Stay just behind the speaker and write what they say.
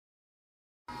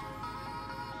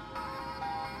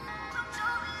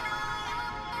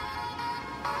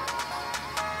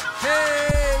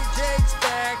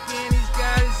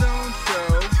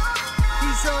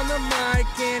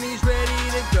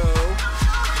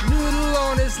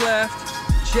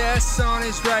left, Jess on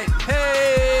his right.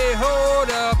 Hey, hold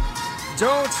up,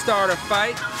 don't start a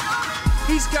fight.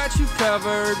 He's got you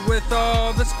covered with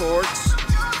all the sports.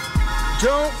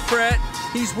 Don't fret,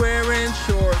 he's wearing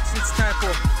shorts. It's time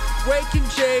for Waking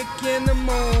Jake in the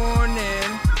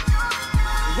morning,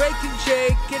 Waking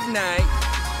Jake at night.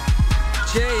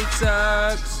 Jake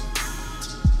sucks.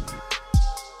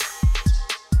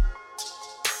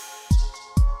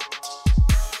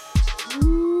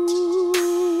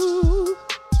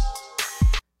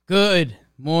 Good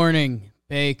morning,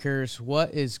 Bakers.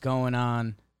 What is going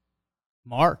on?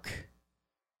 Mark,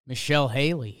 Michelle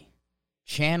Haley,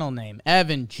 channel name,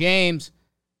 Evan, James,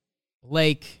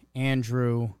 Blake,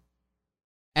 Andrew,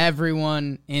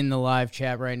 everyone in the live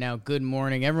chat right now. Good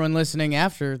morning. Everyone listening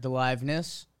after the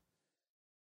liveness,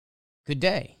 good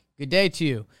day. Good day to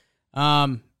you.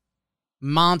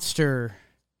 Monster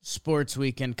sports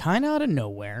weekend, kind of out of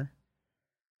nowhere.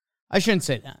 I shouldn't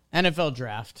say that. NFL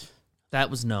draft. That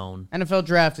was known. NFL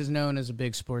draft is known as a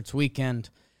big sports weekend.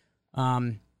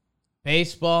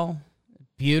 Baseball,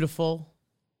 beautiful.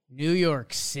 New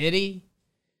York City,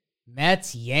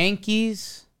 Mets,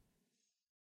 Yankees.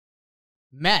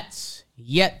 Mets,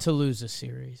 yet to lose a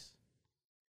series.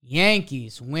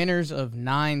 Yankees, winners of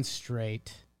 9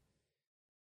 straight.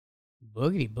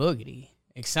 Boogity, boogity.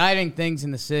 Exciting things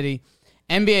in the city.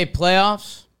 NBA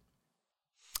playoffs.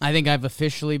 I think I've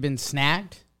officially been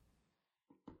snagged.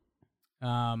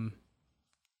 I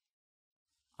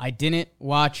didn't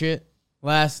watch it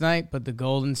last night, but the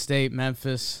Golden State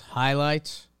Memphis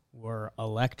highlights were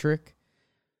electric.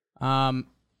 I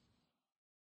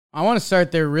want to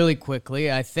start there really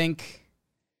quickly. I think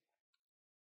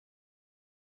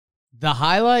the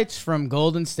highlights from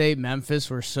Golden State Memphis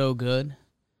were so good.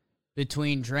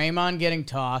 Between Draymond getting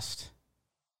tossed,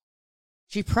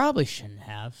 she probably shouldn't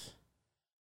have.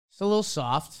 It's a little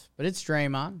soft, but it's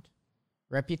Draymond.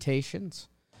 Reputations.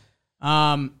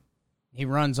 He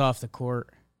runs off the court.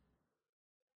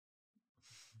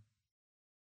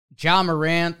 Ja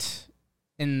Morant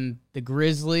and the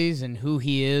Grizzlies and who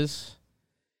he is.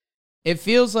 It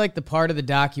feels like the part of the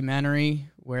documentary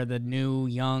where the new,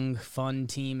 young, fun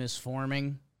team is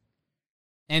forming.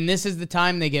 And this is the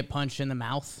time they get punched in the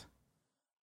mouth.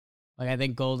 Like, I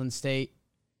think Golden State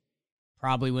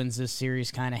probably wins this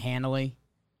series kind of handily.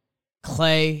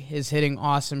 Clay is hitting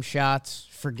awesome shots.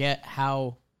 Forget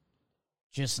how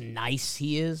just nice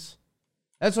he is.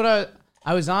 That's what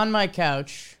I was on my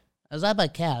couch. I was on my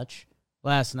couch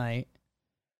last night,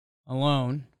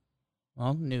 alone.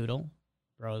 Well, noodle,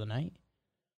 bro of the night.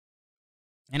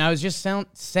 And I was just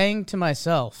saying to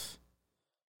myself,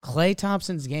 Klay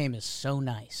Thompson's game is so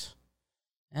nice.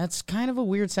 That's kind of a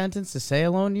weird sentence to say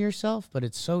alone to yourself, but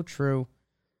it's so true.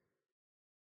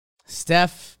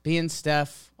 Steph being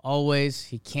Steph, always.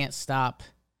 He can't stop.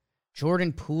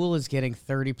 Jordan Poole is getting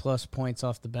 30-plus points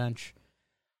off the bench.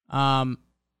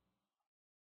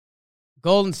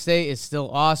 Golden State is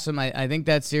still awesome. I think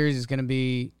that series is going to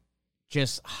be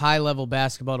just high-level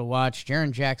basketball to watch.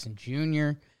 Jaren Jackson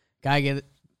Jr., guy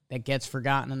that gets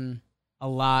forgotten a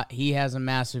lot. He has a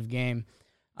massive game.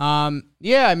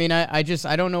 Yeah, I mean, I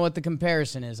don't know what the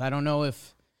comparison is. I don't know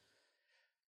if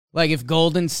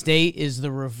Golden State is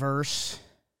the reverse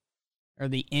or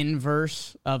the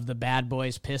inverse of the Bad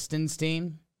Boys Pistons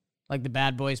team. Like the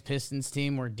Bad Boys Pistons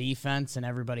team were defense and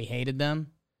everybody hated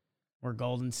them. Where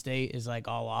Golden State is like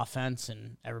all offense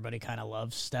and everybody kind of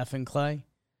loves Steph and Clay.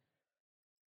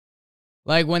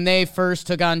 Like when they first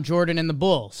took on Jordan and the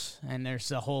Bulls. And there's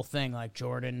the whole thing like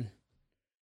Jordan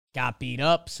got beat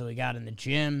up, so he got in the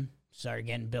gym, started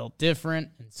getting built different,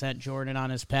 and sent Jordan on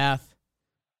his path.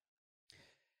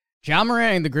 Ja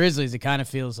Morant and the Grizzlies, it kind of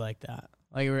feels like that.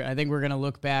 Like I think we're going to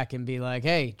look back and be like,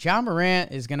 hey, Ja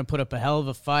Morant is going to put up a hell of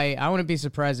a fight. I wouldn't be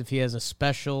surprised if he has a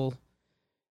special,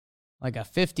 like a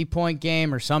 50-point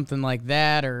game or something like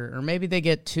that, or maybe they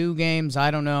get 2 games.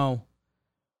 I don't know.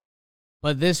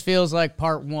 But this feels like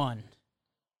part 1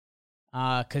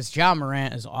 because Ja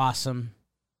Morant is awesome.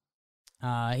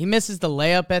 He misses the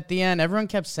layup at the end. Everyone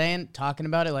kept talking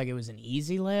about it like it was an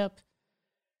easy layup.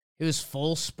 It was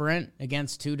full sprint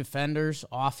against 2 defenders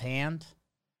offhand.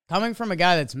 Coming from a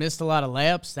guy that's missed a lot of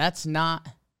layups, that's not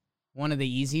one of the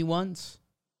easy ones.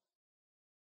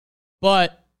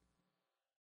 But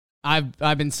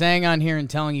I've been saying on here and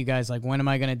telling you guys, like, when am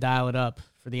I going to dial it up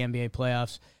for the NBA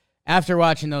playoffs? After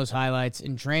watching those highlights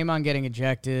and Draymond getting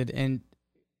ejected, and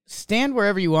stand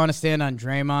wherever you want to stand on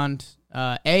Draymond.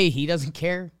 A, he doesn't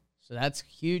care, so that's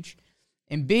huge.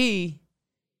 And B,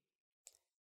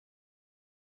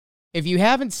 if you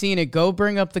haven't seen it, go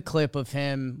bring up the clip of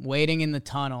him waiting in the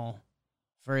tunnel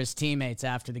for his teammates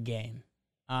after the game.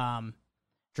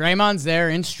 Draymond's there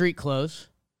in street clothes,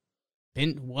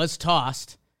 was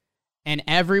tossed, and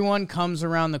everyone comes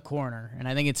around the corner. And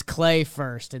I think it's Clay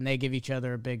first, and they give each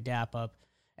other a big dap up.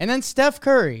 And then Steph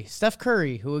Curry,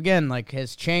 who again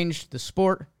has changed the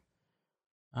sport.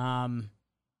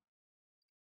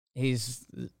 He's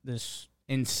this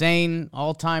insane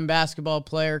all-time basketball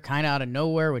player, kind of out of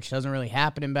nowhere, which doesn't really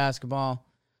happen in basketball.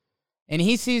 And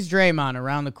he sees Draymond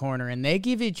around the corner, and they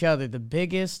give each other the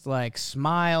biggest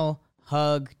smile,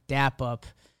 hug, dap up,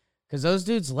 because those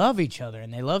dudes love each other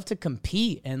and they love to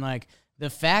compete. And the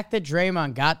fact that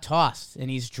Draymond got tossed and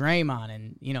he's Draymond,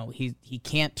 and he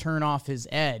can't turn off his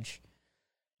edge.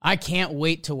 I can't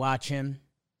wait to watch him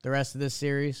the rest of this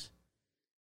series.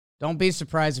 Don't be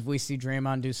surprised if we see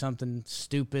Draymond do something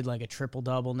stupid like a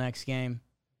triple-double next game.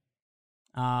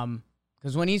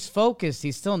 Because when he's focused,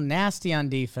 he's still nasty on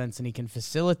defense, and he can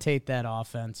facilitate that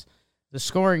offense. The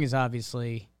scoring is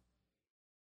obviously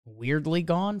weirdly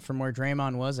gone from where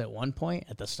Draymond was at one point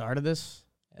at the start of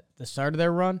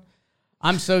their run.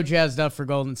 I'm so jazzed up for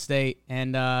Golden State,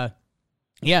 and I'm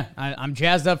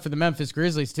jazzed up for the Memphis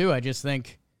Grizzlies too. I just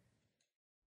think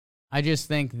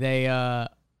they a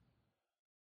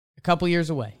couple years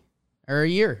away, or a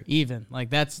year even.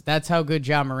 That's how good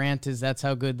Ja Morant is. That's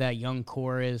how good that young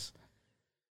core is.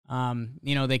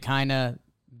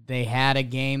 They had a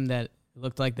game that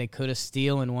looked like they could have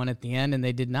steal and won at the end, and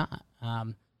they did not.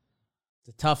 It's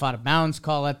a tough out of bounds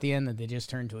call at the end that they just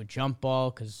turned to a jump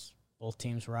ball because both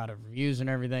teams were out of reviews and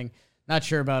everything. Not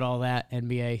sure about all that.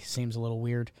 NBA seems a little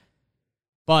weird,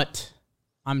 but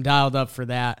I'm dialed up for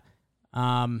that.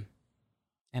 And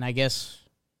I guess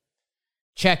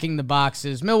checking the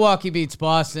boxes, Milwaukee beats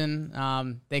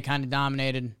Boston. They kind of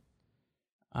dominated.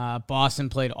 Boston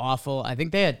played awful. I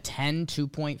think they had 10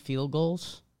 2-point field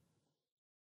goals.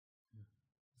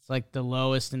 It's the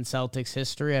lowest in Celtics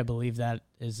history. I believe that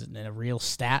is a real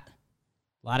stat.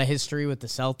 A lot of history with the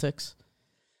Celtics.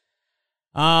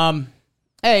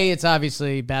 It's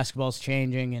obviously basketball's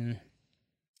changing and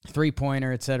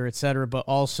three-pointer, et cetera, but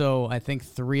also I think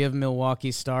 3 of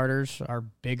Milwaukee's starters are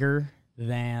bigger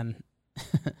than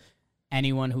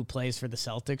anyone who plays for the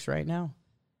Celtics right now.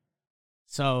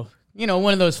 So,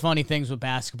 one of those funny things with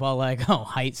basketball,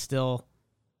 height still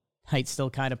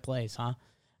kind of plays, huh?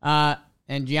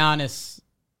 And Giannis,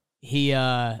 he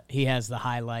has the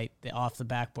highlight, the off the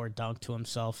backboard dunk to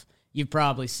himself. You've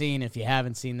probably seen, if you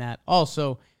haven't seen that,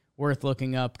 also worth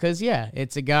looking up because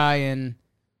it's a guy in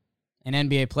an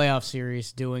NBA playoff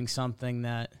series doing something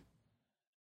that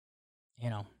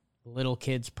little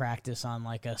kids practice on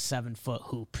a 7-foot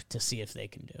hoop to see if they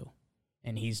can do,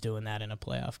 and he's doing that in a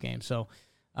playoff game. So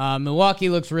Milwaukee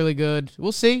looks really good.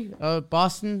 We'll see.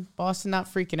 Boston not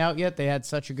freaking out yet. They had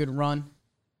such a good run.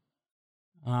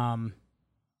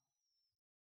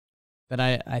 That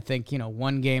I think,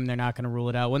 one game they're not going to rule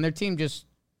it out. When their team just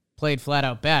played flat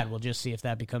out bad, we'll just see if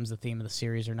that becomes the theme of the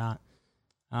series or not.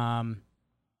 And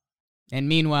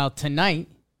meanwhile, tonight,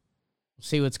 we'll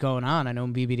see what's going on. I know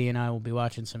BBD and I will be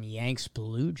watching some Yanks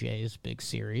Blue Jays big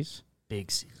series.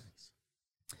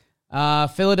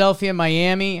 Philadelphia,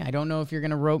 Miami. I don't know if you're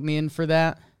going to rope me in for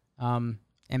that.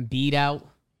 Embiid out.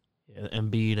 Yeah,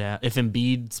 Embiid out. If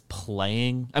Embiid's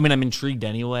playing, I'm intrigued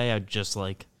anyway. I'd just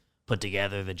put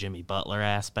together the Jimmy Butler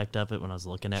aspect of it when I was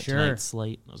looking at tonight's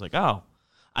slate. I was oh,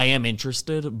 I am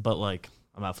interested, but I'm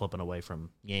not flipping away from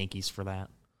Yankees for that.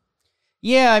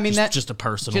 Yeah, that's just a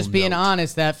personal. Just being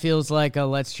honest, that feels like a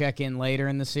let's check in later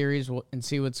in the series and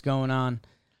see what's going on.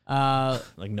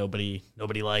 Nobody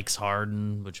likes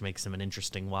Harden, which makes him an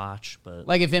interesting watch. But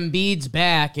if Embiid's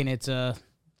back and it's a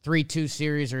 3-2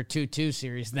 series or a 2-2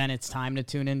 series, then it's time to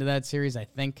tune into that series, I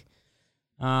think.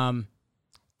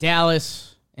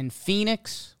 Dallas and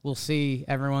Phoenix, we'll see.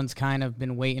 Everyone's kind of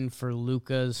been waiting for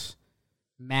Luka's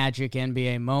magic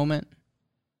NBA moment.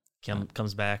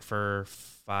 Comes back for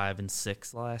 5 and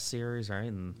 6 last series, right?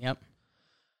 And yep.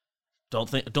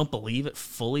 Don't believe it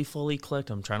fully clicked.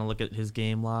 I'm trying to look at his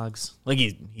game logs.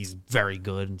 He's very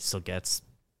good and still gets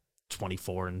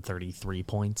 24 and 33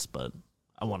 points, but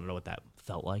I want to know what that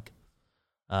felt like.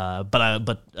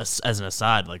 But as an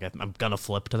aside, I'm gonna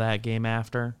flip to that game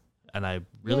after, and I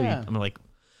really I'm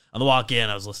on the walk in,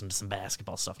 I was listening to some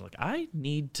basketball stuff. I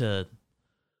need to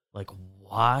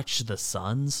watch the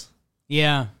Suns.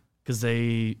 Yeah, because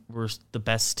they were the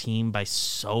best team by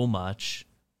so much.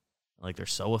 They're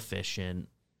so efficient.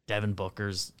 Devin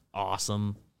Booker's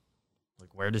awesome.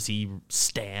 Where does he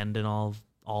stand in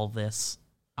all this?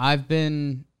 I've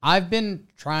been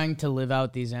trying to live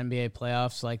out these NBA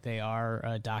playoffs like they are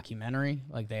a documentary,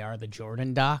 like they are the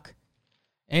Jordan doc.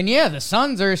 And yeah, the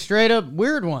Suns are a straight up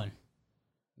weird one.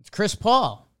 It's Chris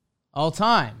Paul, all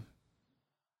time.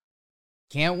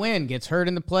 Can't win. Gets hurt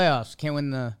in the playoffs. Can't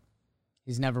win the...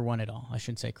 He's never won it all. I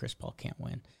shouldn't say Chris Paul can't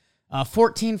win.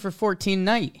 14 for 14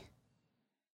 night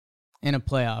in a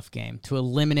playoff game to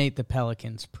eliminate the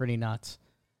Pelicans. Pretty nuts.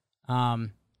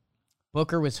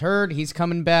 Booker was hurt. He's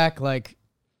coming back. Like,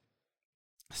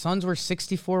 Suns were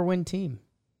 64-win team.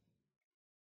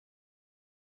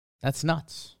 That's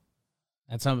nuts.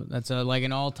 That's like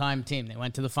an all-time team. They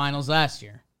went to the finals last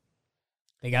year.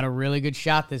 They got a really good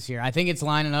shot this year. I think it's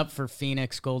lining up for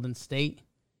Phoenix, Golden State.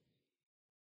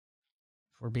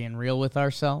 If we're being real with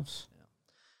ourselves.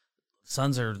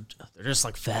 Suns they're just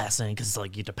like fascinating because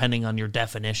like depending on your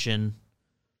definition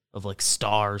of like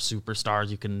superstars,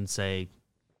 you can say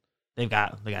they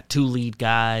got 2 lead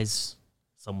guys.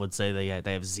 Some would say they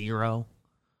have 0.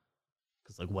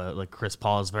 Because Chris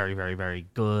Paul is very, very, very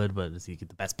good, but is he the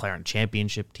best player on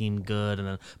championship team? Good, and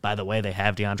then by the way, they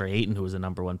have DeAndre Ayton, who was a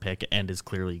number 1 pick and is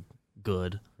clearly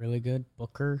good, really good.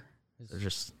 Booker they're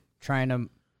just trying to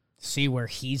see where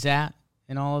he's at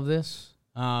in all of this.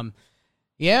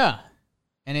 Yeah,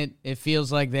 and it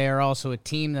feels like they are also a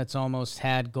team that's almost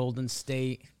had Golden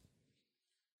State.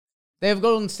 They have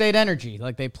Golden State energy,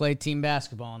 like they play team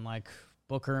basketball, and like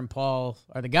Booker and Paul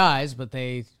are the guys, but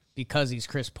because he's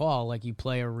Chris Paul, like you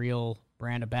play a real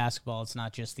brand of basketball. It's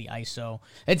not just the ISO.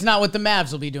 It's not what the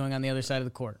Mavs will be doing on the other side of the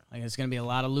court. Like it's going to be a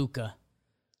lot of Luka.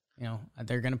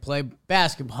 They're going to play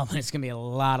basketball, but it's going to be a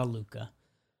lot of Luka.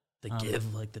 They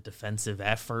give like the defensive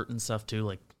effort and stuff too.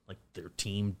 Like their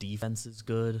team defense is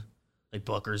good. Like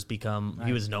Booker's become,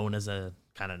 he was known as a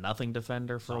kind of nothing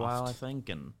defender for a while, I think,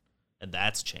 and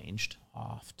that's changed.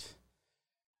 Oft.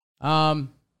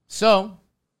 So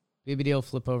BBD will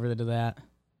flip over to that.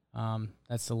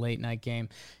 That's the late night game.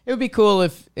 It would be cool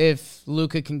if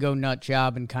Luka can go nut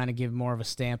job and kind of give more of a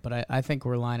stamp, but I think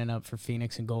we're lining up for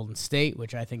Phoenix and Golden State,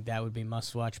 which I think that would be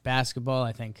must-watch basketball.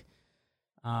 I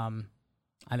don't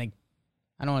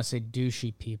want to say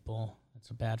douchey people. That's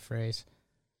a bad phrase.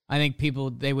 I think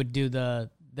they would do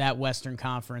that Western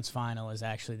Conference final is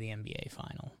actually the NBA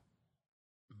final.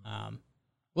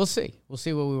 We'll see. We'll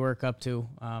see what we work up to.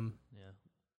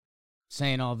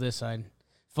 Saying all this, I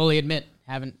fully admit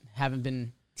haven't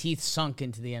been teeth sunk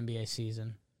into the NBA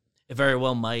season. It very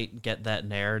well might get that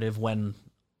narrative when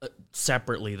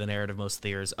separately the narrative most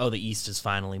theorists, the East is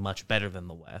finally much better than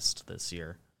the West this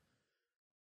year.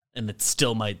 And that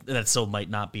still might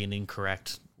not be an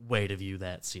incorrect way to view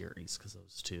that series because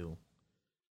those two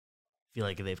feel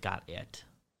like they've got it.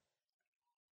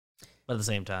 But at the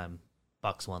same time,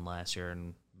 Bucks won last year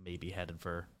and maybe headed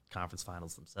for conference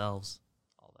finals themselves.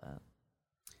 All that.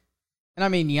 And I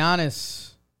mean,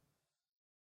 Giannis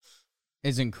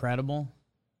is incredible.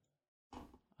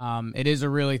 It is a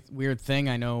really weird thing.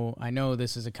 I know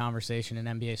this is a conversation in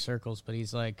NBA circles, but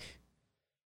he's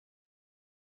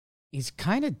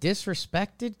kind of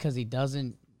disrespected because he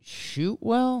doesn't shoot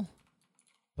well,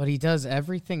 but he does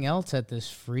everything else at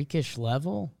this freakish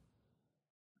level.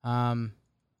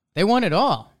 They won it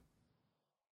all.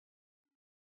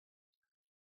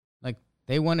 Like,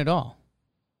 they won it all.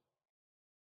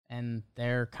 And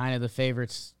they're kind of the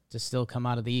favorites to still come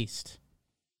out of the East.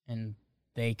 And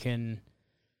they can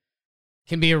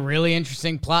be a really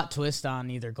interesting plot twist on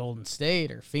either Golden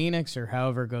State or Phoenix or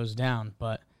however it goes down.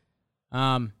 But,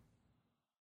 yeah.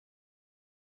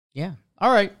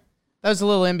 All right. That was a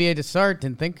little NBA to start.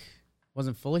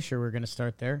 Wasn't fully sure we were going to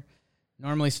start there.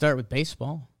 Normally start with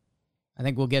baseball. I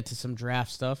think we'll get to some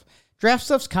draft stuff. Draft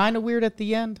stuff's kind of weird at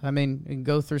the end. I mean, you can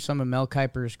go through some of Mel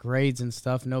Kiper's grades and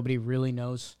stuff. Nobody really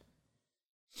knows.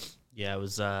 Yeah, it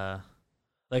was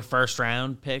like first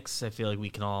round picks. I feel like we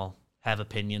can all have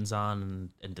opinions on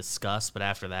and discuss, but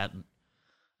after that,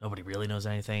 nobody really knows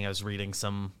anything. I was reading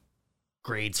some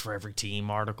grades for every team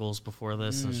articles before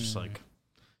this, and it's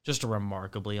just a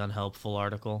remarkably unhelpful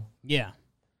article. Yeah.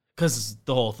 Because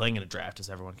the whole thing in a draft is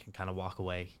everyone can kind of walk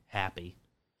away happy.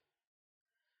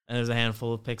 And there's a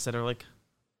handful of picks that are like,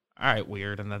 all right,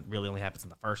 weird, and that really only happens in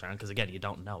the first round because, again, you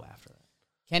don't know after that.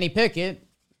 Kenny Pickett,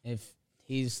 if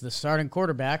he's the starting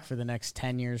quarterback for the next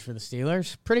 10 years for the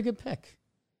Steelers, pretty good pick.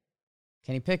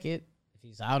 Kenny Pickett, if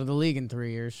he's out of the league in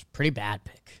 3 years, pretty bad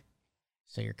pick.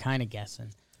 So you're kind of guessing.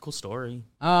 Cool story.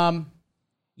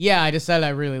 Yeah, I decided I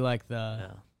really like the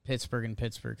Pittsburgh and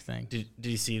Pittsburgh thing. Did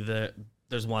you see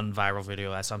there's one viral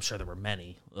video, I'm sure there were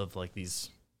many, of like these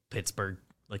Pittsburgh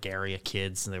like area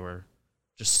kids, and they were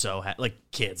just so like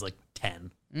kids, like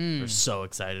 10. They're so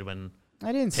excited when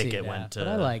Pickett went to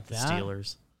the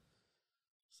Steelers.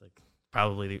 It's like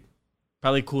probably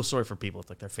a cool story for people. It's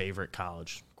like their favorite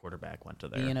college quarterback went to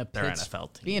their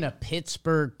NFL team. Being a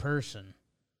Pittsburgh person,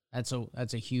 that's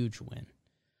a huge win.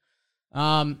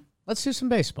 Let's do some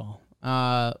baseball.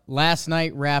 Last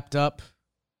night wrapped up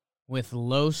with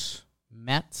Los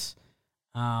Mets.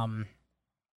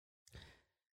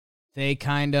 They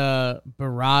kind of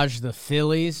barraged the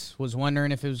Phillies. Was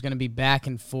wondering if it was going to be back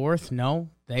and forth. No,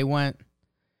 they went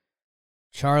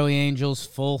Charlie Angels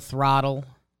full throttle.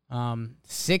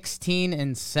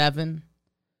 16-7.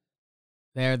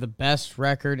 They're the best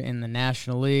record in the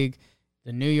National League.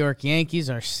 The New York Yankees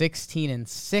are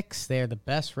 16-6. They are the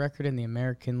best record in the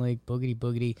American League. Boogity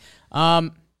boogity.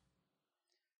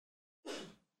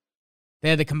 They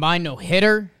had the combined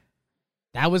no-hitter.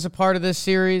 That was a part of this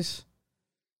series.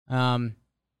 Wow,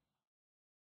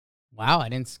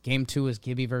 Game 2 was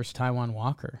Gibby versus Taijuan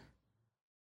Walker.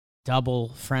 Double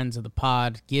friends of the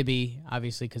pod. Gibby,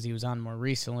 obviously, because he was on more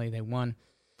recently, they won.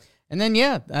 And then,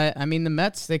 the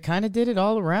Mets, they kind of did it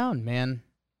all around, man.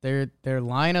 Their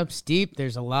lineup's deep.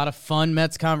 There's a lot of fun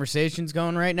Mets conversations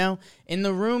going right now. In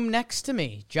the room next to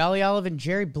me, Jolly Olive and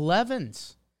Jerry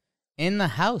Blevins in the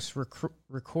house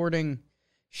recording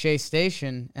Shea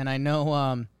Station. And I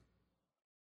know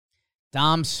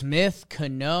Dom Smith,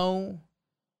 Cano,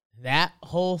 that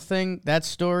whole thing, that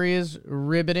story is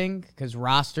riveting because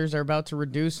rosters are about to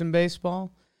reduce in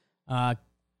baseball.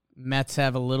 Mets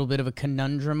have a little bit of a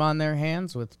conundrum on their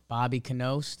hands with Bobby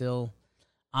Cano still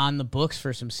on the books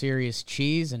for some serious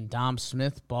cheese, and Dom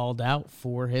Smith balled out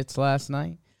 4 hits last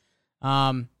night.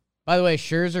 By the way,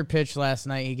 Scherzer pitched last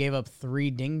night. He gave up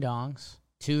 3 ding-dongs,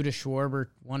 2 to Schwarber,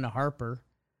 1 to Harper.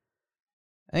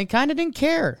 And he kind of didn't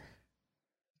care.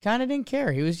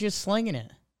 He was just slinging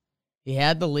it. He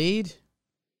had the lead.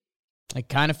 It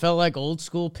kind of felt like old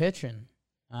school pitching.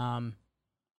 One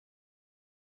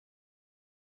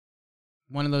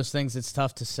of those things that's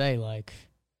tough to say. Like,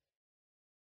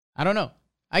 I don't know.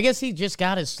 I guess he just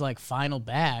got his final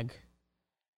bag.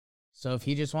 So if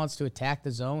he just wants to attack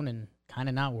the zone and kind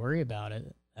of not worry about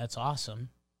it, that's awesome.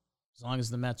 As long as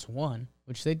the Mets won,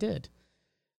 which they did.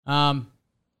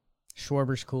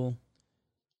 Schwarber's cool.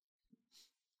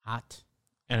 Hot.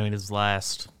 And I mean, his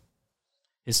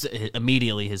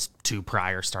 2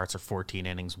 prior starts are 14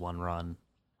 innings, 1 run.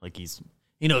 Like he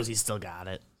knows he's still got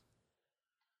it.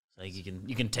 Like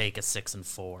you can take a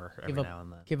 6-4 every now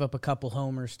and then. Give up a couple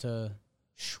homers to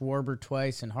Schwarber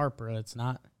twice and Harper. It's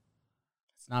not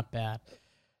bad.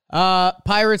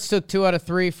 Pirates took 2 out of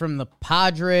 3 from the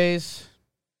Padres.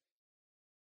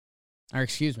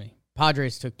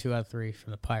 Padres took 2 out of 3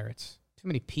 from the Pirates. Too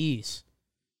many P's.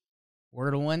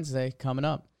 Wordle Wednesday coming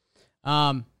up.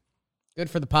 Good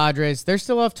for the Padres. They're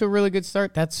still off to a really good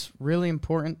start. That's really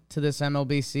important to this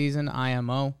MLB season,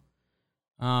 IMO.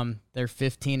 They're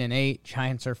 15-8.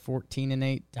 Giants are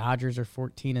 14-8. Dodgers are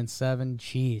 14-7.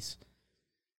 Jeez.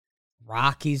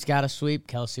 Rockies got a sweep.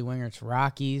 Kelsey Wingert's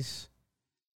Rockies.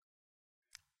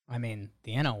 I mean,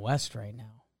 the NL West right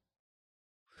now.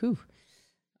 Whew.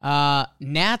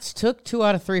 Nats took 2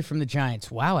 out of 3 from the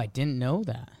Giants. Wow, I didn't know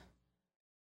that.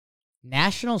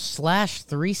 National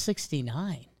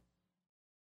 /369.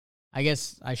 I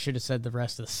guess I should have said the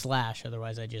rest of the slash,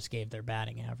 otherwise I just gave their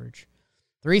batting average.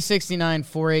 369,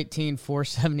 418,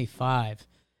 475.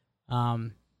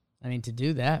 To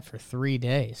do that for 3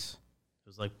 days. It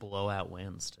was like blowout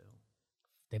wins, too.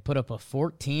 They put up a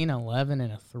 14, 11,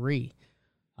 and a 3.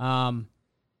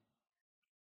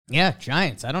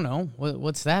 Giants, I don't know.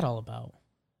 What's that all about?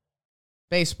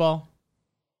 Baseball.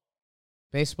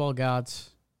 Baseball gods.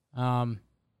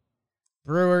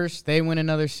 Brewers, they win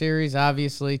another series,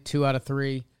 obviously, 2 out of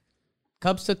 3.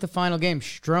 Cubs took the final game.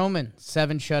 Stroman,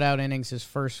 7 shutout innings, his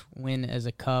first win as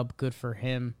a Cub. Good for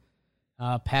him.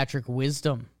 Patrick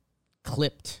Wisdom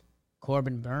clipped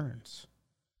Corbin Burns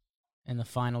in the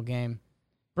final game.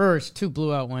 Brewers, 2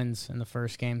 blowout wins in the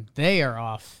first game. They are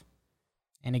off.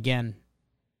 And again,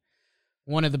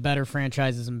 one of the better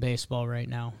franchises in baseball right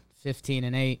now.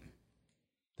 15-8.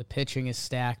 The pitching is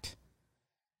stacked.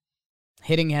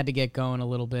 Hitting had to get going a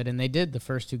little bit, and they did the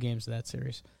first 2 games of that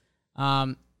series.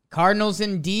 Cardinals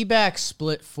and D-backs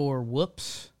split for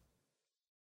whoops.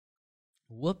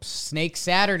 Snake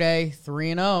Saturday,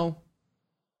 3-0.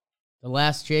 The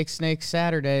last Jake Snake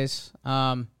Saturdays.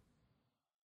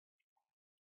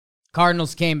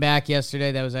 Cardinals came back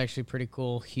yesterday. That was actually pretty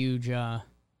cool. Huge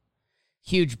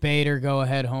Bader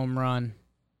go-ahead home run.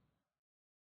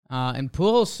 And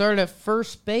Pujols started at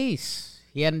first base.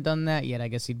 He hadn't done that yet. I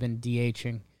guess he'd been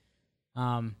DHing.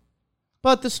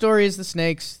 But the story is the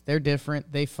Snakes. They're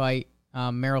different. They fight.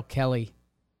 Merrill Kelly,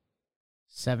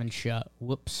 7-shot.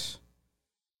 Whoops.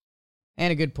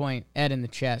 And a good point. Ed in the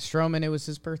chat. Stroman, it was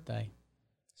his birthday.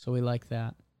 So we like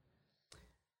that.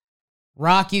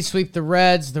 Rockies sweep the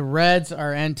Reds. The Reds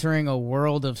are entering a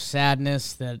world of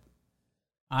sadness that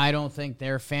I don't think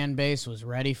their fan base was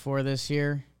ready for this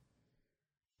year.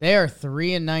 They are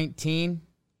 3-19.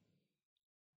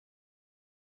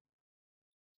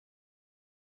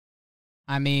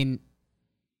 I mean,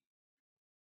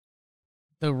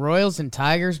 the Royals and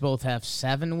Tigers both have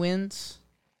 7 wins.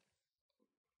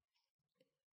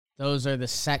 Those are the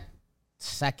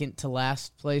second to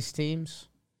last place teams.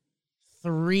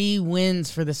 3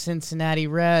 wins for the Cincinnati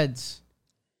Reds.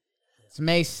 It's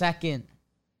May 2nd.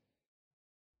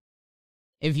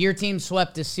 If your team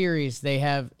swept a series,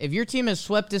 if your team has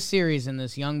swept a series in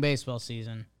this young baseball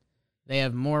season, they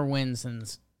have more wins than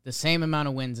the same amount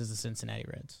of wins as the Cincinnati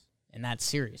Reds in that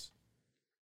series.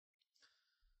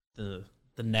 The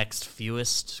next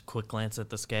fewest, quick glance at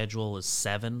the schedule, is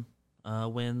 7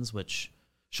 wins, which,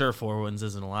 sure, 4 wins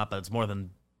isn't a lot, but it's more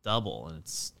than double, and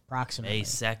it's approximately May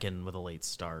 2nd with a late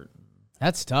start.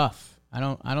 That's tough. I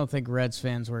don't think Reds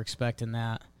fans were expecting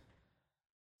that.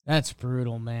 That's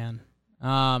brutal, man.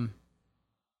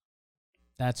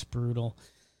 That's brutal.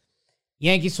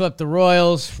 Yankees swept the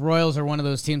Royals. Royals are one of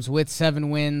those teams with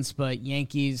 7 wins, but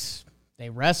Yankees,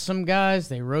 they rest some guys.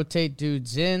 They rotate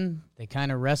dudes in. They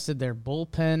kind of rested their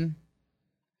bullpen,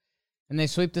 and they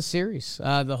sweep the series.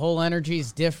 The whole energy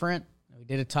is different. We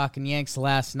did a Talking Yanks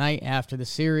last night after the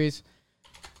series.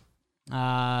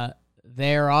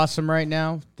 They're awesome right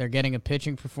now. They're getting a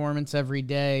pitching performance every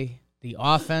day. The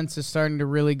offense is starting to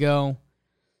really go.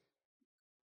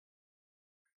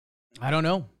 I don't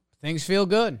know. Things feel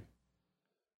good.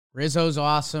 Rizzo's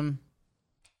awesome.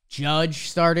 Judge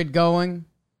started going,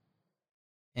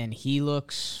 and he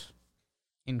looks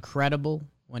incredible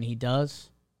when he does.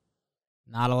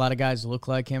 Not a lot of guys look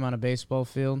like him on a baseball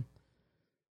field.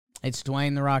 It's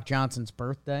Dwayne "The Rock" Johnson's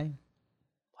birthday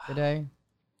today.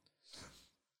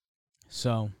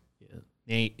 So,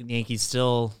 the Yankees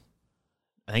still,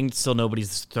 I think still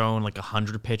nobody's thrown like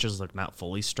 100 pitches, like not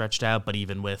fully stretched out, but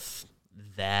even with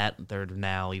that, they're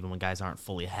now, even when guys aren't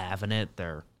fully having it,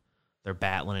 they're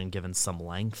battling and giving some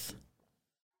length.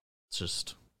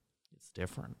 It's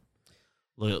different.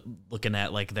 Looking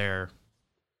at like their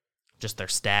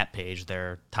stat page,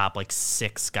 their top like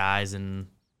 6 guys in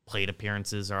plate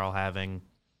appearances are all having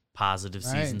positive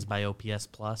seasons by OPS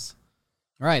plus.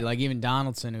 Right, like even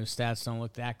Donaldson, whose stats don't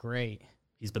look that great.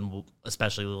 He's been,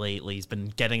 especially lately, he's been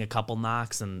getting a couple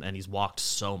knocks, and he's walked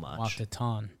so much. Walked a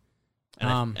ton.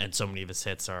 And so many of his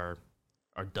hits are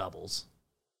doubles.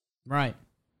 Right.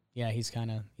 Yeah, he's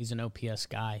an OPS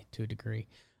guy to a degree.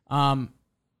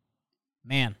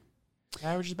 Man.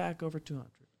 Average is back over 200.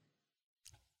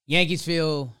 Yankees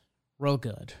feel real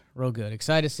good. Real good.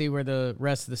 Excited to see where the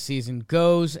rest of the season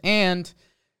goes. And,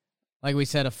 like we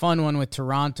said, a fun one with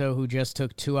Toronto, who just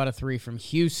took 2 out of 3 from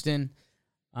Houston.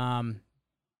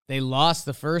 They lost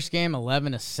the first game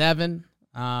 11-7.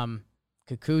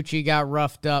 Kikuchi got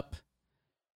roughed up.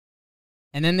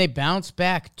 And then they bounced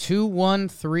back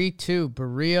 2-1, 3-2.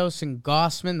 Barrios and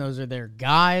Gossman, those are their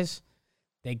guys.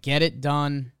 They get it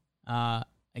done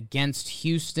against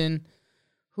Houston,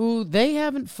 who they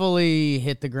haven't fully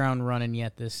hit the ground running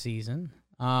yet this season.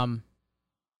 I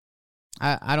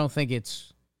don't think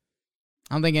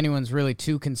anyone's really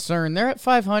too concerned. They're at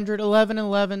 500,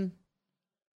 11-11.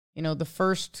 You know, the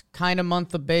first kind of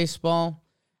month of baseball.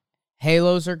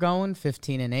 Halos are going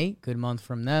 15-8. Good month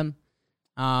from them.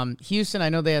 Houston, I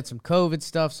know they had some COVID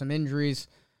stuff, some injuries.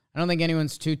 I don't think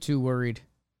anyone's too worried,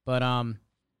 but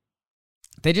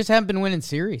they just haven't been winning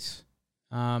series.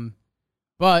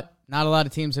 But not a lot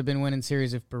of teams have been winning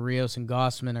series if Barrios and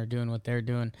Gossman are doing what they're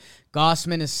doing.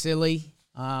 Gossman is silly.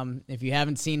 If you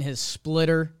haven't seen his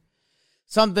splitter,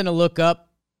 something to look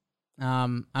up. I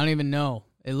don't even know.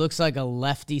 It looks like a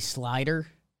lefty slider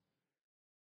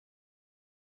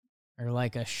or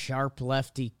like a sharp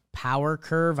lefty power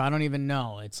curve. I don't even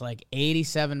know. It's like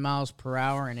 87 miles per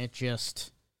hour, and it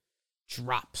just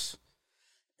drops.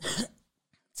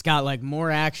 It's got like more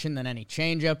action than any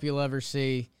changeup you'll ever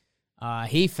see.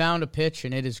 He found a pitch,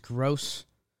 and it is gross.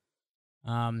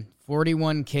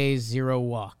 41 Ks, 0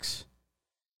 walks.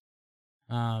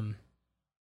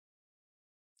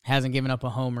 Hasn't given up a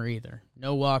homer either.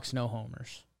 No walks, no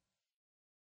homers.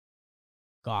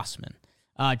 Gossman.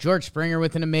 George Springer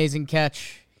with an amazing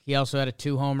catch. He also had a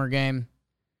 2-homer game.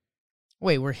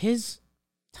 Wait, were his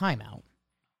timeout?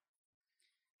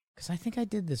 Because I think I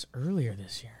did this earlier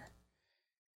this year.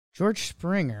 George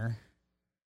Springer.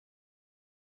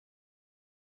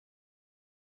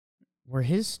 Were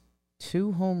his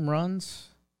 2 home runs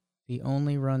the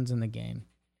only runs in the game?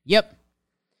 Yep.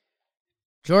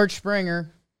 George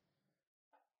Springer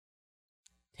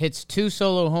hits 2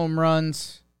 solo home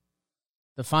runs.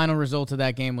 The final result of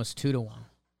that game was 2-1.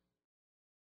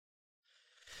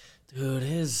 Dude,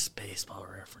 his baseball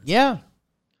reference. Yeah.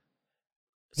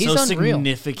 He's so unreal.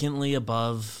 Significantly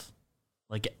above,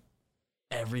 like,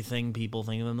 everything people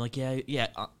think of him. Like,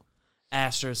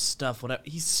 Astros stuff, whatever.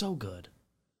 He's so good.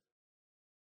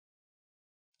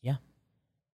 Yeah.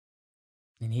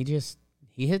 And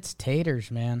he hits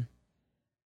taters, man.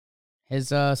 His,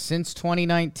 since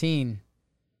 2019,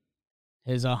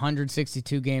 his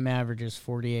 162 game average is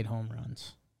 48 home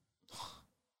runs.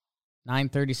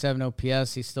 937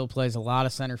 OPS. He still plays a lot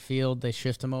of center field. They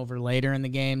shift him over later in the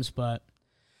games, but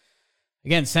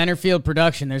again, center field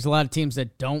production, there's a lot of teams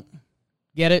that don't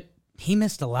get it. He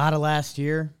missed a lot of last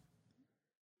year.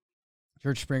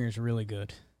 George Springer's really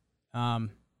good.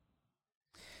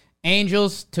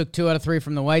 Angels took 2 out of 3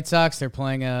 from the White Sox. They're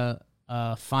playing a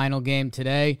final game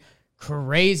today.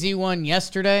 Crazy one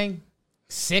yesterday.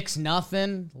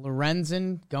 6-0.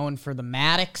 Lorenzen going for the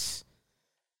Maddox.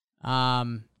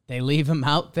 They leave him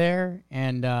out there,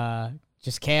 and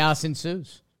just chaos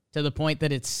ensues to the point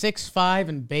that it's 6-5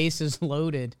 and bases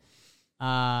loaded.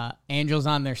 Angels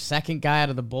on their second guy out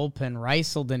of the bullpen.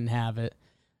 Reisel didn't have it.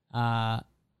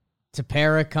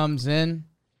 Tepera comes in,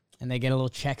 and they get a little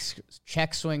check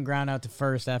swing ground out to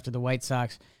first after the White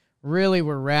Sox really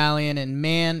were rallying. And,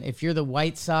 man, if you're the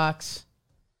White Sox,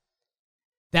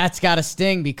 that's got to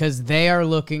sting because they are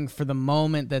looking for the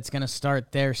moment that's going to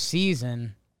start their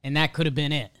season, and that could have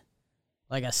been it.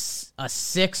 Like a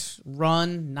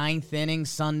 6-run, 9th inning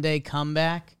Sunday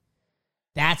comeback.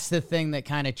 That's the thing that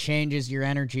kind of changes your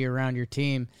energy around your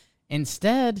team.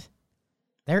 Instead,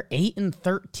 they're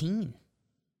 8-13.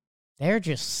 They're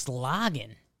just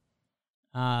slogging.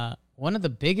 One of the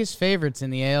biggest favorites in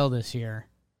the AL this year.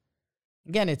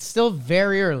 Again, it's still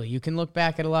very early. You can look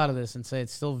back at a lot of this and say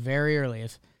it's still very early.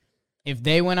 If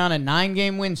they went on a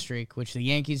 9-game win streak, which the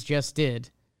Yankees just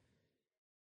did,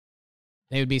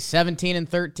 they would be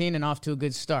 17-13 and off to a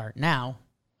good start. Now,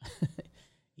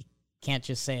 you can't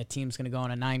just say a team's going to go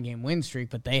on a 9-game win streak,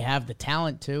 but they have the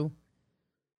talent to.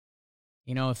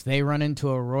 You know, if they run into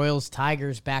a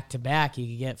Royals-Tigers back-to-back, you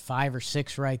could get 5 or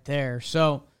 6 right there.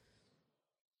 So,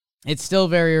 it's still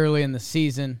very early in the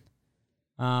season.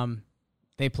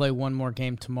 They play one more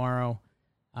game tomorrow.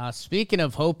 Speaking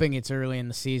of hoping it's early in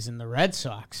the season, the Red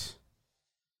Sox.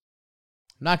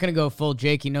 I'm not going to go full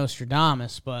Jakey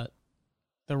Nostradamus, but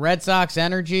the Red Sox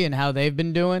energy and how they've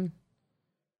been doing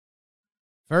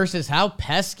versus how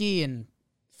pesky and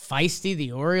feisty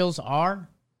the Orioles are.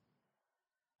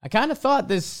 I kind of thought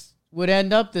this would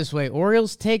end up this way.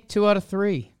 Orioles take 2 out of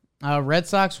 3. Red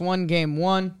Sox won game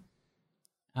 1.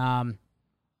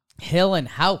 Hill and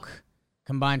Houck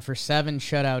combined for 7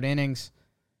 shutout innings.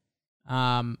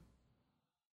 But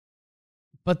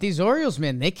these Orioles,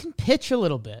 man, they can pitch a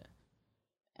little bit.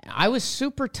 I was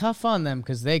super tough on them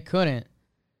because they couldn't.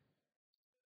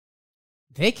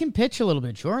 They can pitch a little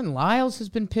bit. Jordan Lyles has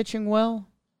been pitching well.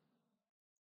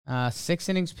 6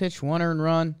 innings pitched, 1 earned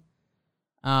run.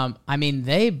 I mean,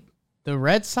 the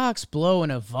Red Sox blow an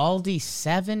Evaldi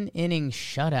 7-inning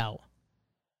shutout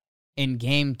in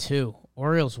game 2.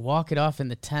 Orioles walk it off in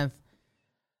the 10th.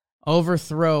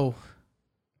 Overthrow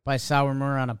by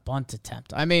Sawamura on a bunt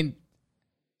attempt. I mean,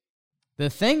 the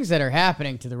things that are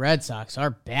happening to the Red Sox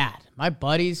are bad. My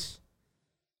buddies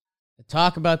that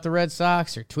talk about the Red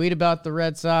Sox or tweet about the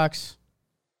Red Sox,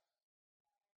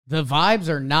 the vibes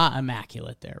are not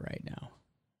immaculate there right now.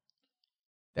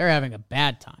 They're having a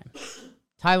bad time.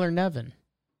 Tyler Nevin,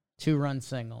 2-run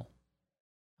single.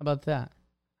 How about that?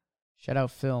 Shout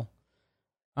out Phil.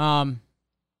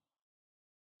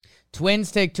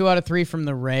 Twins take 2 out of 3 from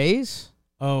the Rays.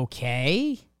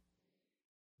 Okay.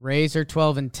 Rays are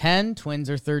 12-10. Twins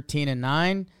are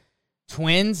 13-9.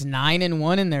 Twins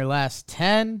 9-1 in their last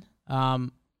 10.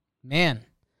 Man,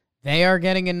 they are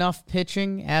getting enough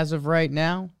pitching as of right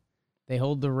now. They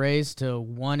hold the Rays to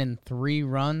 1 and 3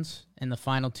 runs in the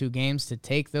final 2 games to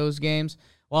take those games,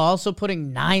 while also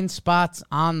putting 9 spots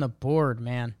on the board,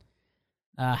 man.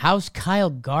 How's Kyle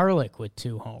Garlick with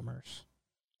 2 homers?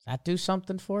 Does that do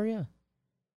something for you?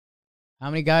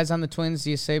 How many guys on the Twins do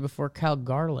you say before Kyle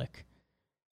Garlick?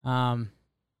 Man.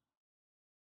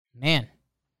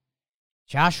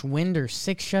 Josh Winder,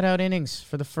 6 shutout innings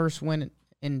for the first win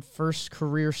in first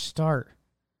career start.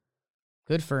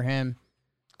 Good for him.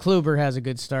 Kluber has a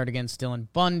good start against Dylan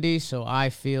Bundy, so I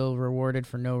feel rewarded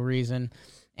for no reason.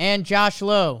 And Josh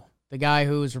Lowe, the guy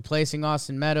who is replacing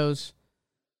Austin Meadows,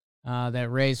 that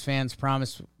Rays fans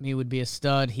promised me would be a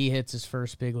stud. He hits his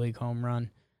first big league home run.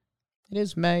 It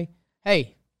is May.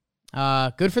 Hey,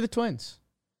 good for the Twins.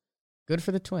 Good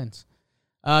for the Twins.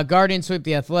 Guardians sweep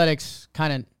the Athletics.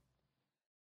 Kind of,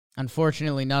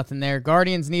 unfortunately, nothing there.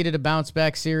 Guardians needed a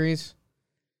bounce-back series.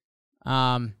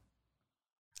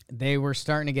 They were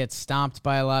starting to get stomped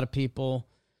by a lot of people.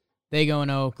 They go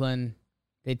into Oakland.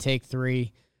 They take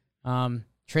 3.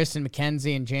 Tristan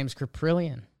McKenzie and James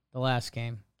Caprillion, the last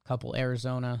game. Couple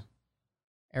Arizona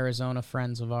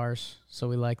friends of ours, so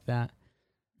we like that.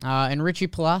 And Richie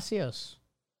Palacios,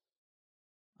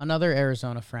 another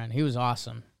Arizona friend. He was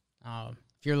awesome.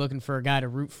 If you're looking for a guy to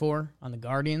root for on the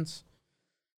Guardians,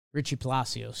 Richie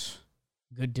Palacios,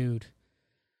 good dude.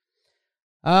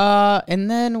 And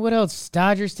then what else?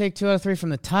 Dodgers take 2 out of 3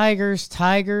 from the Tigers.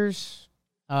 Tigers,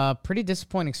 pretty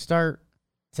disappointing start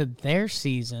to their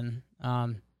season.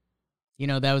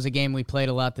 That was a game we played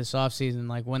a lot this offseason.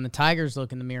 Like, when the Tigers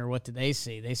look in the mirror, what do they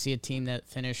see? They see a team that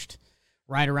finished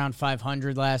right around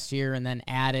 500 last year and then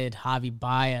added Javi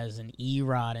Baez and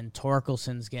Erod and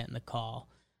Torkelson's getting the call.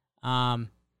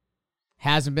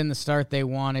 Hasn't been the start they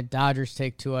wanted. Dodgers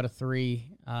take 2 out of 3.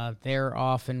 They're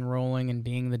off and rolling and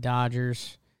being the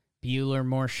Dodgers. Buehler,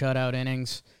 more shutout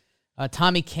innings.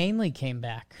 Tommy Kahnle came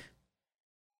back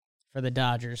for the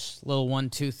Dodgers. Little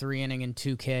 1-2-3 inning and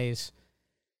 2 Ks.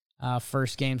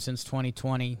 First game since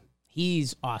 2020.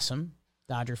 He's awesome.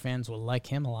 Dodger fans will like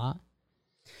him a lot.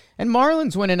 And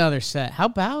Marlins win another set. How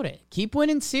about it? Keep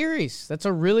winning series. That's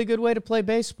a really good way to play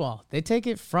baseball. They take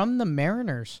it from the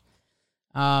Mariners.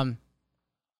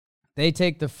 They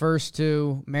take the first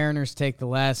 2. Mariners take the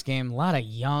last game. A lot of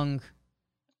young,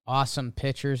 awesome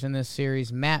pitchers in this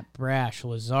series. Matt Brash,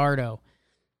 Luzardo,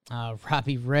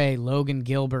 Robbie Ray, Logan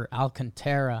Gilbert,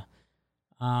 Alcantara.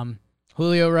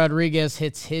 Julio Rodriguez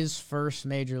hits his first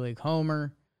Major League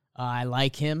homer. I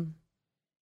like him.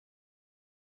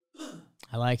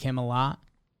 I like him a lot.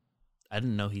 I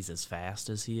didn't know he's as fast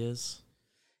as he is.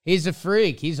 He's a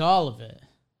freak. He's all of it.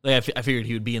 Like, I figured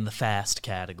he would be in the fast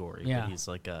category. Yeah. But he's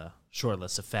like a short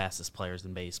list of fastest players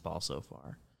in baseball so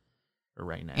far, or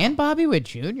right now. And Bobby Witt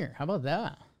Jr. How about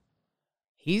that?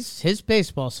 His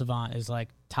baseball savant is like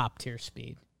top tier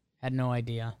speed. Had no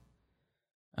idea.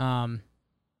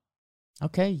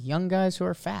 Okay, young guys who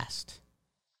are fast.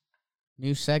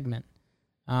 New segment.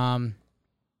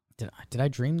 Did I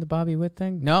dream the Bobby Witt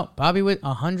thing? No, Bobby Witt,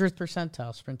 100th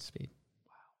percentile sprint speed.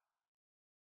 Wow.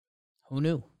 Who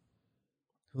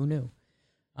knew?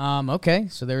 Okay,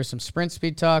 so there was some sprint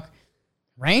speed talk.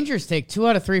 Rangers take 2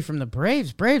 out of 3 from the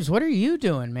Braves. Braves, what are you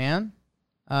doing, man?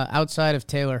 Outside of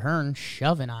Taylor Hearn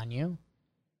shoving on you.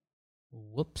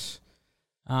 Whoops.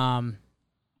 Yeah,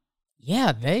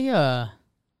 they're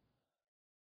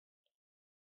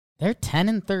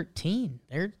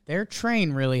 10-13. Their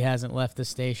train really hasn't left the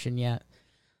station yet.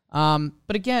 But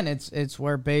again, it's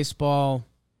where baseball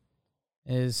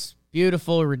is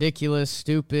beautiful, ridiculous,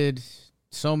 stupid,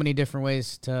 so many different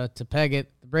ways to peg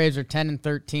it. The Braves are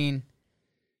 10-13.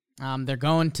 They're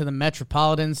going to the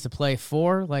Metropolitans to play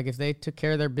 4. Like, if they took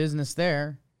care of their business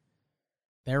there,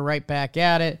 they're right back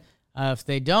at it. If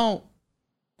they don't,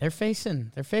 they're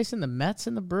facing the Mets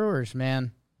and the Brewers,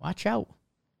 man. Watch out.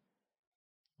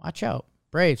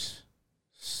 Braves.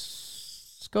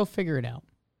 Let's go figure it out.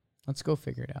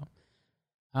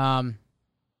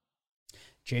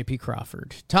 JP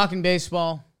Crawford. Talking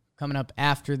baseball coming up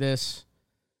after this.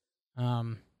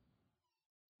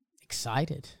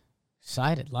 Excited.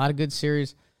 A lot of good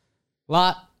series. A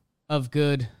lot of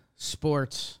good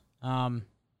sports.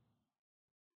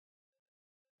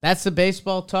 That's the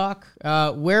baseball talk.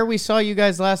 Where we saw you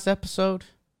guys last episode,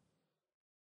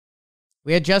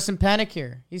 we had Justin Pennick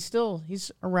here.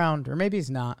 He's around, or maybe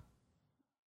he's not.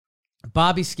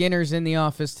 Bobby Skinner's in the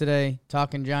office today,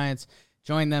 talking Giants.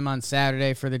 Joined them on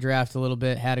Saturday for the draft a little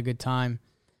bit. Had a good time.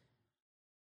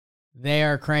 They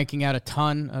are cranking out a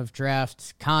ton of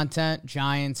draft content,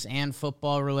 Giants and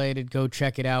football related. Go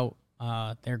check it out.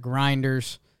 They're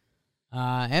grinders,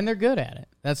 and they're good at it.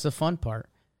 That's the fun part.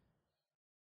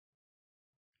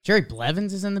 Jerry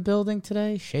Blevins is in the building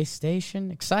today. Shea Station.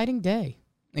 Exciting day.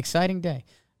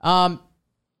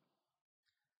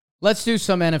 Let's do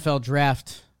some NFL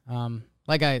draft.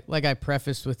 Like I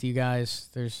prefaced with you guys,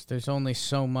 there's only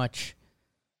so much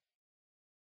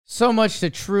to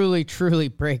truly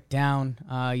break down.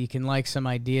 You can like some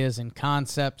ideas and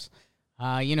concepts.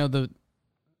 The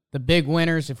big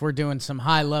winners, if we're doing some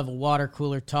high level water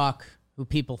cooler talk, who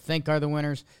people think are the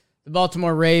winners. The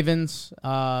Baltimore Ravens,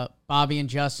 Bobby and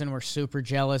Justin were super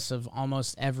jealous of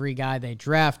almost every guy they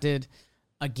drafted.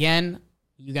 Again,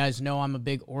 you guys know I'm a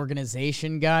big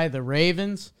organization guy. The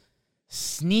Ravens,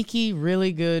 sneaky,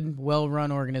 really good,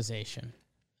 well-run organization.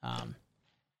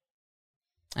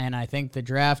 And I think the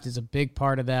draft is a big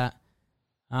part of that.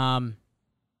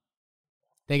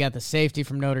 They got the safety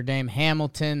from Notre Dame,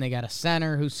 Hamilton. They got a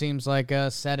center who seems like a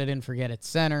set-it-and-forget-it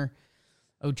center.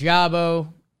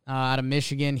 Ojabo out of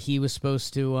Michigan, he was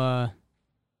supposed to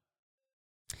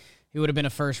He would have been a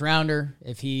first rounder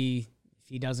if he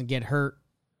doesn't get hurt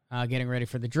getting ready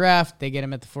for the draft. They get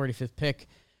him at the 45th pick.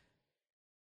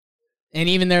 And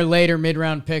even their later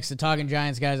mid-round picks, the Talking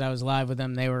Giants guys, I was live with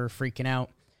them. They were freaking out.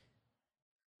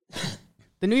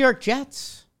 The New York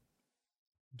Jets.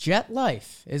 Jet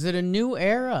life. Is it a new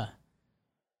era?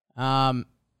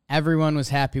 Everyone was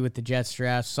happy with the Jets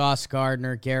draft. Sauce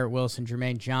Gardner, Garrett Wilson,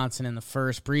 Jermaine Johnson in the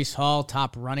first. Breece Hall,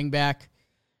 top running back.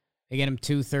 They get him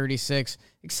 236.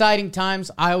 Exciting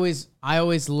times. I always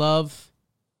love.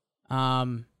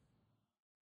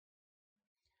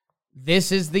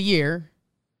 This is the year.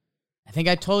 I think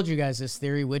I told you guys this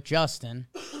theory with Justin.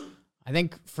 I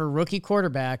think for rookie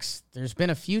quarterbacks, there's been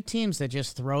a few teams that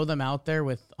just throw them out there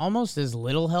with almost as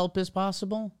little help as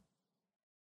possible.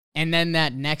 And then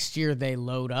that next year they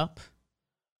load up.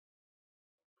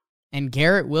 And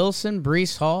Garrett Wilson,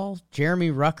 Breece Hall,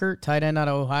 Jeremy Ruckert, tight end out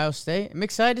of Ohio State. I'm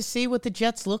excited to see what the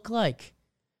Jets look like.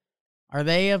 Are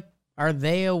they a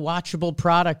watchable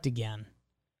product again?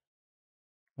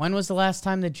 When was the last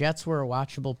time the Jets were a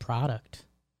watchable product?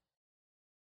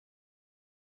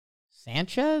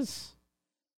 Sanchez?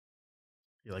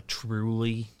 You're like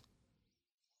truly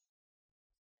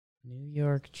New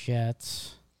York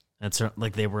Jets. That's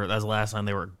like that was the last time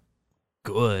they were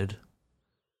good.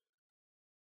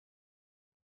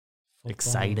 Football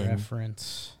exciting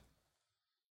reference.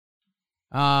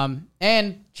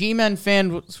 And G-Men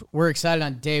fans were excited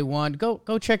on day one.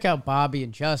 Go check out Bobby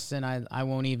and Justin. I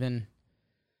won't even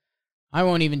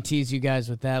tease you guys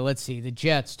with that. Let's see. The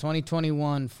Jets,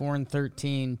 2021,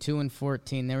 4-13,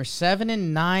 2-14. They were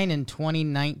 7-9 in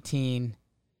 2019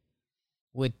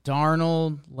 with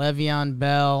Darnold, Le'Veon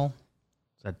Bell.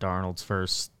 Is that Darnold's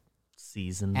first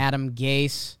season? Adam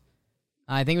Gase.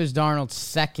 I think it was Darnold's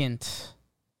second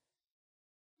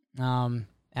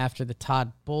after the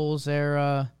Todd Bowles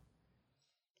era.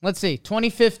 Let's see.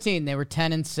 2015, they were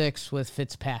 10-6 with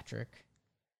Fitzpatrick.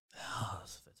 Oh,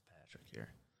 it's Fitzpatrick here.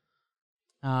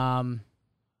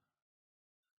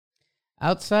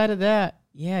 Outside of that,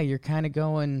 yeah, you're kind of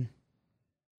going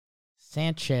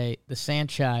the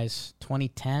Sanchez,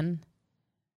 2010,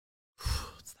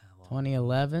 What's that long?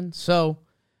 2011. So,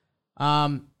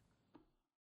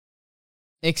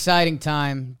 exciting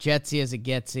time, Jetsy as it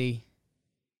getsy.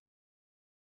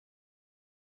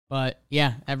 But,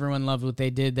 yeah, everyone loved what they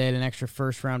did. They had an extra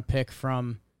first-round pick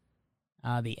from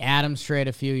the Adams trade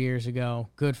a few years ago.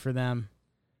 Good for them.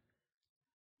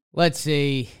 Let's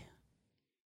see.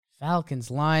 Falcons,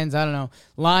 Lions, I don't know.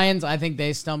 Lions, I think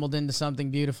they stumbled into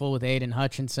something beautiful with Aiden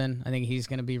Hutchinson. I think he's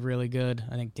going to be really good.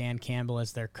 I think Dan Campbell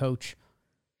as their coach.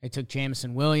 They took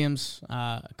Jameson Williams.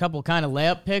 A couple kind of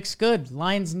layup picks. Good.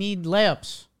 Lions need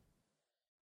layups.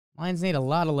 Lions need a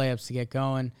lot of layups to get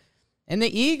going. And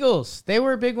the Eagles, they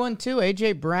were a big one too.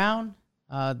 A.J. Brown,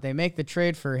 they make the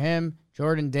trade for him.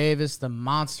 Jordan Davis, the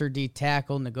monster D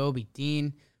tackle. Nagobe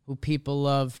Dean, who people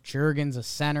love. Juergens, a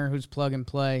center who's plug and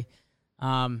play.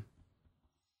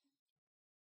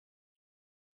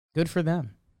 Good for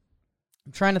them.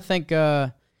 I'm trying to think.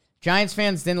 Giants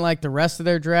fans didn't like the rest of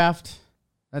their draft.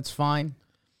 That's fine.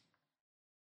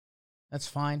 That's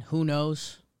fine. Who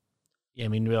knows? Yeah, I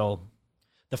mean,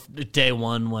 the day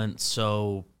one went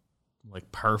so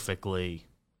perfectly.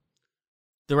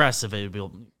 The rest of it,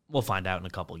 we'll find out in a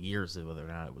couple years whether or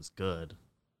not it was good.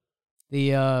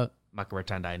 I'm not gonna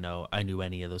pretend I knew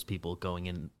any of those people going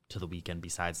into the weekend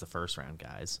besides the first round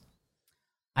guys.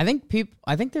 I think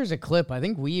there's a clip. I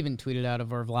think we even tweeted out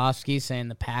of Orlovsky saying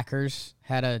the Packers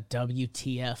had a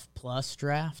WTF plus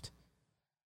draft.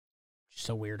 Just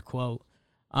a weird quote.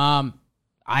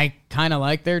 I kind of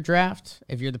like their draft.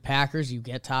 If you're the Packers, you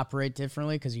get top rate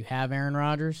differently because you have Aaron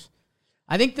Rodgers.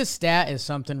 I think the stat is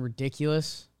something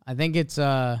ridiculous. I think it's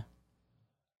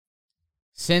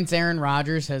since Aaron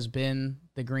Rodgers has been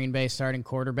the Green Bay starting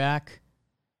quarterback,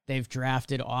 they've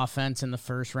drafted offense in the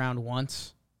first round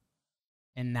once,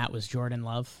 and that was Jordan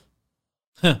Love.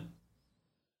 Huh.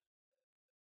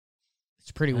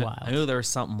 It's pretty wild. I knew there was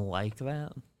something like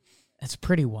that. It's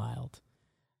pretty wild.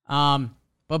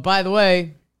 But by the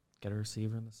way, got a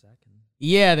receiver in the second.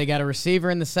 Yeah, they got a receiver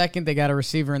in the second. They got a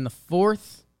receiver in the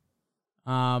fourth.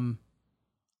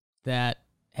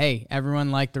 Hey,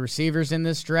 everyone liked the receivers in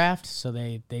this draft, so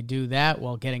they do that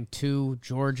while getting two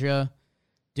Georgia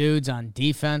dudes on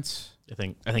defense. I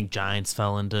think Giants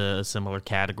fell into a similar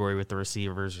category with the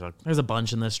receivers. There's a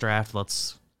bunch in this draft.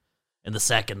 In the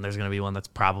second, there's going to be one that's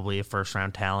probably a first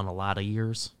round talent a lot of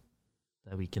years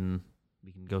that we can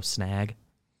go snag.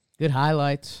 Good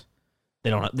highlights.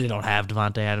 They don't have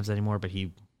Devontae Adams anymore, but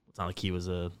it's not like he was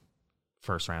a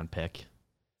first round pick.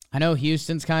 I know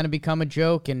Houston's kind of become a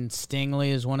joke, and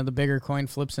Stingley is one of the bigger coin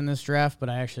flips in this draft, but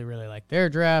I actually really like their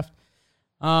draft.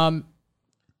 The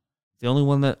only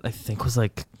one that I think was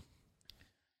like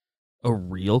a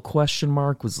real question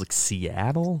mark was like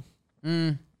Seattle.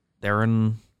 They're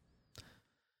in,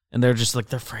 and they're just like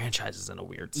their franchise is in a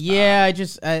weird spot. Yeah,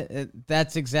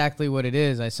 that's exactly what it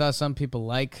is. I saw some people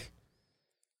like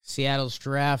Seattle's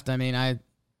draft. I mean, I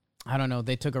don't know.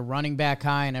 They took a running back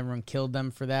high, and everyone killed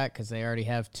them for that because they already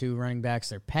have 2 running backs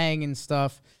they're paying and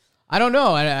stuff. I don't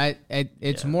know.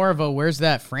 It's more of a where's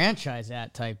that franchise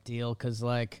at type deal because,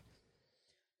 like,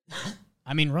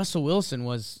 I mean, Russell Wilson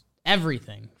was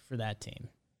everything for that team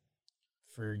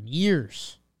for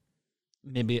years.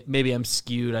 Maybe I'm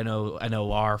skewed. I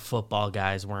know our football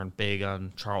guys weren't big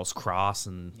on Charles Cross,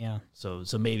 and so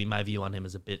maybe my view on him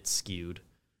is a bit skewed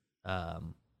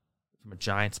from a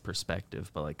Giants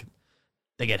perspective. But like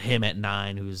they get him at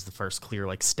 9, who's the first clear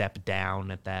like step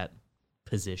down at that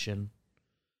position.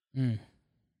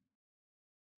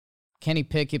 Kenny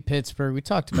Pickett, Pittsburgh. We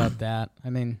talked about that. I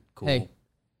mean, cool. Hey,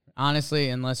 honestly,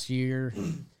 unless you're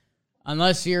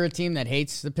a team that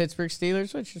hates the Pittsburgh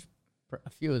Steelers, which is a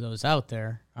few of those out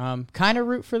there, kind of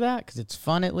root for that because it's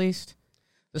fun at least.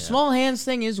 The small hands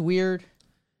thing is weird.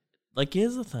 Like,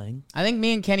 is a thing. I think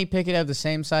me and Kenny Pickett have the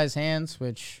same size hands,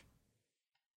 which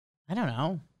I don't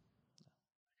know.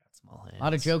 Got small hands. A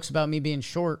lot of jokes about me being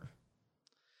short.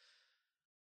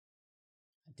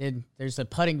 There's a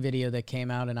putting video that came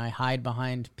out, and I hide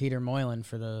behind Peter Moylan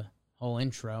for the whole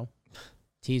intro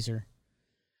teaser.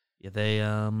 Yeah, they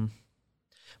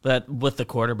but with the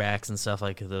quarterbacks and stuff,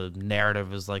 like the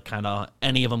narrative is like kind of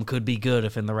any of them could be good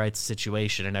if in the right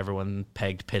situation, and everyone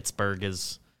pegged Pittsburgh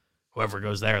as whoever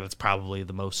goes there, that's probably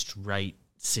the most right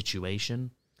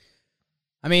situation.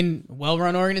 I mean,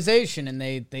 well-run organization, and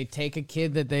they take a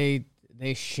kid that they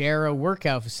share a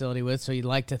workout facility with, so you'd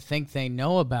like to think they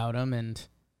know about him, and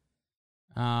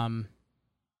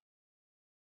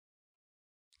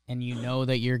you know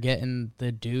that you're getting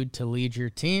the dude to lead your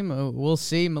team. We'll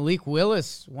see. Malik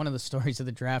Willis, one of the stories of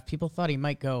the draft, people thought he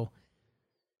might go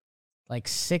like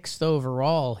 6th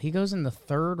overall. He goes in the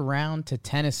 3rd round to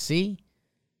Tennessee.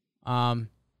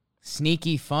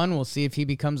 Sneaky fun. We'll see if he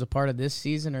becomes a part of this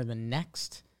season or the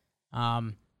next.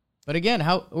 But again,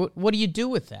 what do you do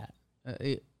with that?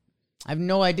 I have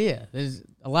no idea. There's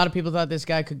a lot of people thought this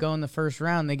guy could go in the 1st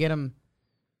round. They get him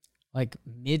like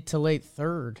mid to late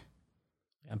 3rd.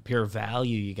 And pure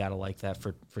value, you got to like that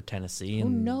for Tennessee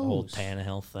and the whole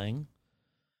Tannehill thing.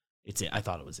 I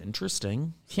thought it was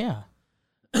interesting. Yeah.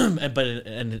 but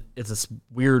it's this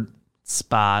weird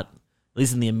spot, at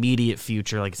least in the immediate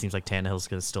future. Like, it seems like Tannehill's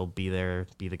going to still be there,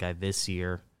 be the guy this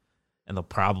year. And they'll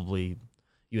probably,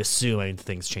 you assume, I mean,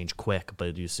 things change quick,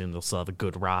 but you assume they'll still have a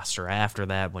good roster after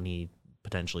that when he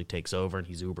potentially takes over and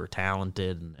he's uber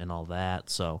talented and all that.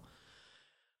 So,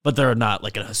 but they're not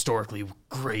like a historically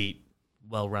great,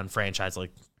 well-run franchise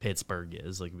like Pittsburgh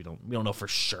is. Like, we don't know for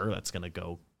sure that's going to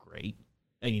go great,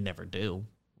 and you never do.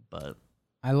 But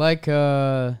I like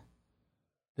the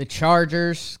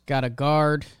Chargers got a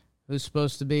guard who's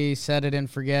supposed to be set it and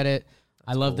forget it.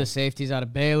 I love the safeties out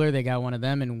of Baylor. They got one of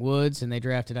them in Woods, and they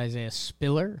drafted Isaiah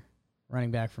Spiller,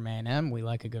 running back from A&M. We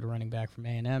like a good running back from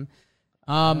A&M.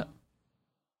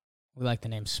 We like the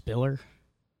name Spiller.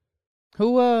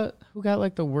 Who got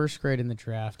like the worst grade in the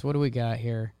draft? What do we got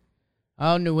here?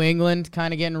 Oh, New England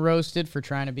kind of getting roasted for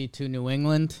trying to be too New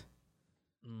England.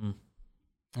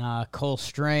 Cole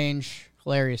Strange,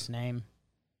 hilarious name.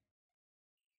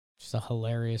 Just a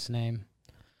hilarious name.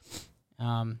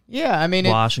 Yeah, I mean,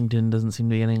 Washington doesn't seem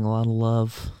to be getting a lot of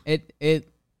love. It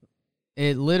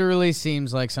literally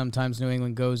seems like sometimes New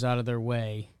England goes out of their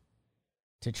way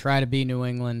to try to be New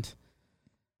England.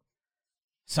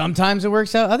 Sometimes it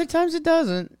works out, other times it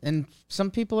doesn't. And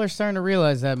some people are starting to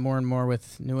realize that more and more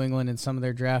with New England and some of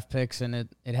their draft picks, and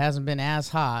it hasn't been as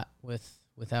hot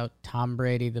without Tom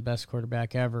Brady, the best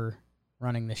quarterback ever,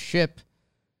 running the ship.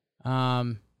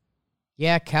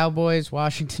 Yeah, Cowboys,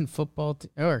 Washington football,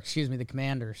 the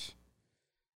Commanders,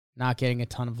 not getting a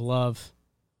ton of love.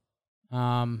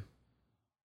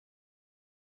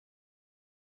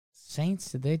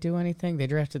 Saints, did they do anything? They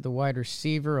drafted the wide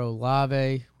receiver,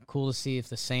 Olave. Cool to see if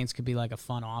the Saints could be like a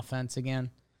fun offense again.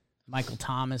 Michael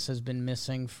Thomas has been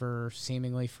missing for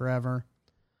seemingly forever.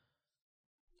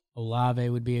 Olave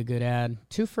would be a good ad.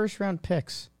 2 first-round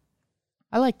picks.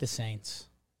 I like the Saints.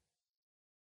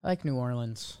 I like New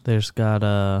Orleans. There's got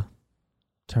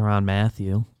Tyrann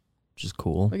Mathieu, which is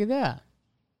cool. Look at that.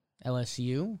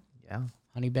 LSU. Yeah.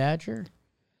 Honey Badger.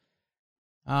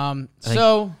 I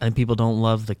think people don't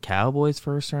love the Cowboys'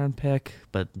 first-round pick,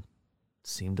 but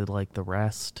seem to like the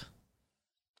rest.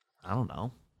 I don't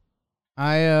know.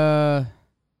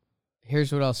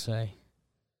 Here's what I'll say.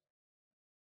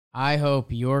 I hope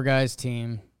your guys'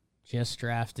 team just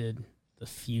drafted the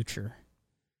future.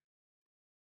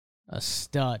 A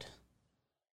stud.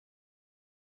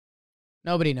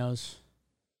 Nobody knows.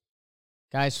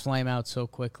 Guys flame out so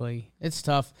quickly. It's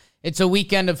tough. It's a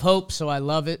weekend of hope, so I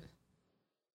love it.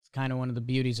 It's kind of one of the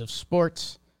beauties of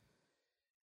sports.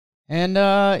 And,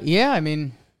 yeah, I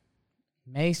mean,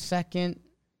 May 2nd.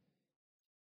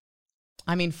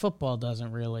 I mean, football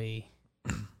doesn't really...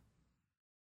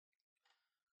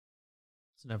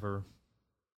 It's never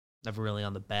really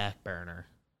on the back burner.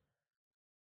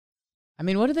 I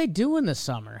mean, what do they do in the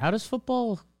summer? How does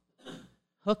football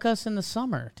hook us in the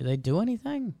summer? Do they do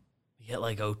anything? You get,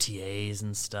 like, OTAs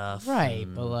and stuff. Right,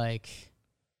 but, like...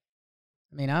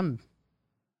 I mean, I'm...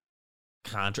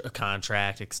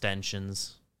 Contract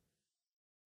extensions.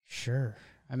 Sure.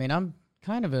 I mean, I'm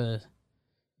kind of a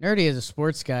nerdy as a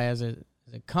sports guy as it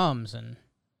comes, and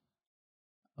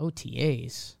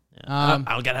OTAs. Yeah.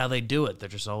 I don't get how they do it. They're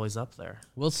just always up there.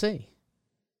 We'll see.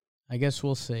 I guess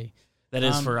we'll see. That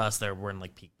is for us. We're in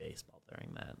like peak baseball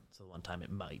during that. So one time it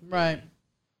might be. Right.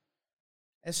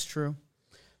 That's true.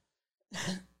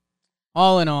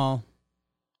 All in all,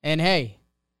 and hey,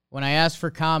 when I ask for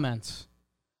comments,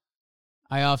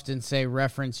 I often say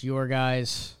reference your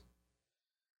guys'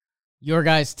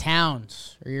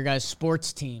 towns or your guys'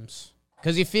 sports teams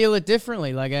because you feel it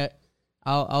differently. Like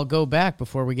I'll go back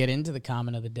before we get into the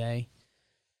comment of the day.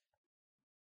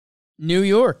 New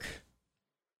York.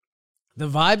 The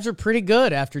vibes are pretty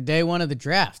good after day one of the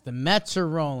draft. The Mets are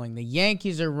rolling. The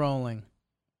Yankees are rolling.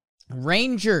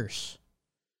 Rangers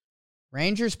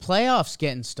playoffs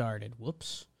getting started.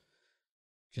 Whoops.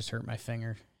 Just hurt my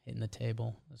finger hitting the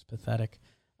table. That's pathetic.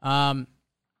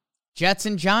 Jets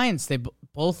and Giants, they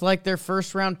both like their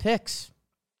first-round picks.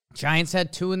 Giants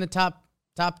had 2 in the top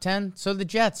 10, so the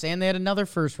Jets, and they had another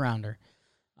first-rounder.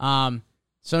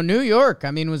 So New York,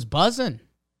 I mean, was buzzing.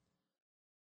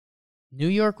 New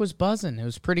York was buzzing. It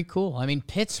was pretty cool. I mean,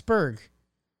 Pittsburgh,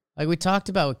 like we talked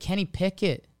about with Kenny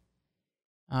Pickett,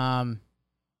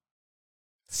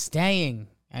 staying.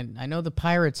 And I know the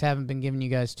Pirates haven't been giving you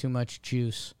guys too much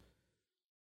juice.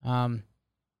 Yeah,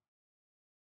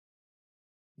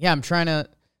 I'm trying to,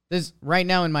 right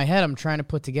now in my head, I'm trying to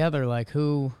put together like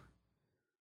who,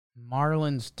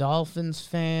 Marlins, Dolphins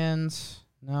fans,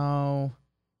 no,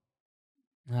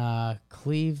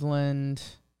 Cleveland,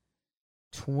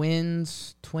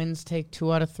 Twins take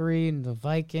 2 out of 3, and the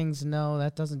Vikings, no,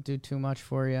 that doesn't do too much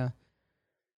for you.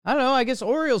 I don't know, I guess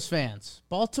Orioles fans,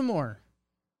 Baltimore,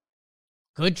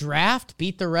 good draft,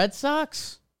 beat the Red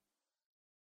Sox.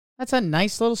 That's a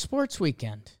nice little sports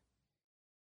weekend.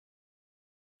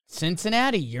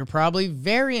 Cincinnati, you're probably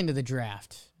very into the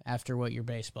draft after what your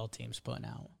baseball team's putting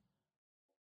out.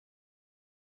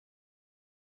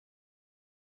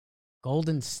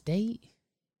 Golden State,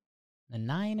 the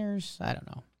Niners, I don't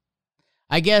know.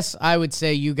 I guess I would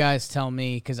say you guys tell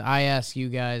me, because I ask you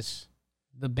guys,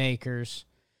 the bakers,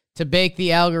 to bake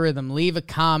the algorithm. Leave a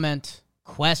comment,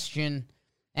 question,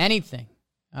 anything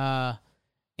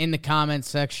in the comment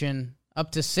section.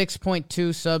 Up to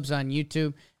 6.2 subs on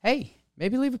YouTube. Hey,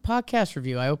 maybe leave a podcast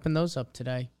review. I opened those up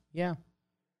today. Yeah.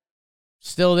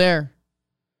 Still there.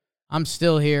 I'm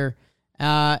still here.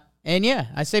 And yeah,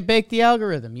 I say bake the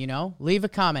algorithm, you know. Leave a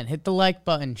comment. Hit the like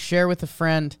button. Share with a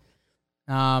friend.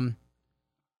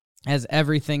 As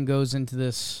everything goes into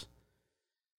this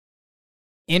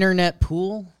internet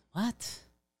pool. What?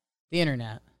 The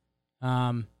internet.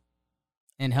 And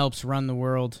helps run the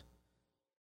world.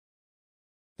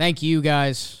 Thank you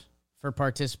guys for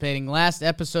participating. Last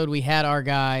episode, we had our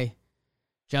guy,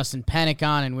 Justin Pennick,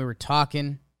 on, and we were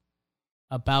talking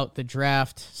about the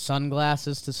draft.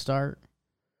 Sunglasses to start.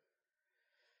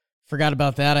 Forgot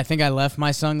about that. I think I left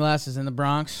my sunglasses in the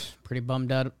Bronx. Pretty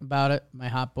bummed out about it. My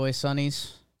hot boy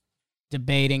sunnies.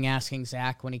 Debating asking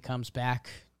Zach when he comes back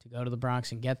to go to the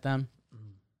Bronx and get them.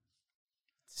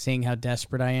 Seeing how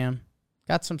desperate I am.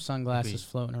 Got some sunglasses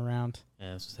floating around.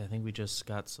 Yeah, I think we just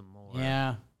got some more.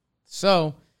 Yeah.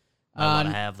 So, I want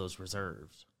to have those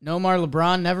reserved. Nomar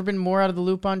LeBron, never been more out of the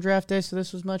loop on draft day, so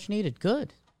this was much needed.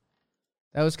 Good.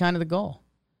 That was kind of the goal.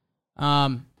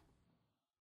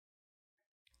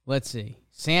 Let's see.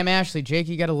 Sam Ashley, Jake,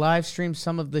 you got to live stream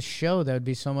some of the show. That would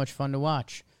be so much fun to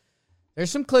watch.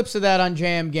 There's some clips of that on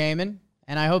JM Gaming,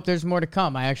 and I hope there's more to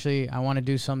come. I want to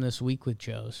do some this week with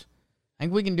Joe's. I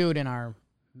think we can do it in our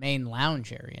main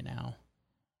lounge area now.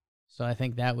 So I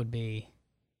think that would be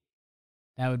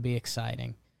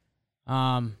exciting.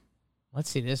 Let's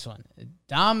see this one.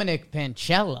 Dominic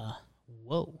Pancella.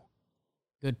 Whoa.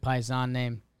 Good Paisan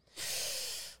name.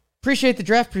 Appreciate the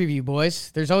draft preview,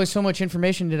 boys. There's always so much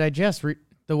information to digest.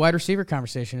 The wide receiver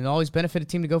conversation. It always benefit a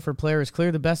team to go for a player who's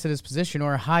clearly the best at his position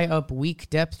or a high-up, weak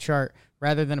depth chart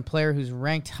rather than a player who's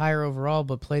ranked higher overall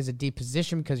but plays a deep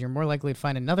position because you're more likely to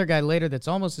find another guy later that's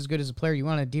almost as good as a player you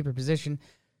want in a deeper position.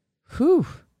 Whew.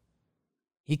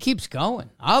 He keeps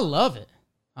going. I love it.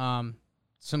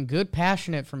 Some good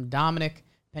passionate from Dominic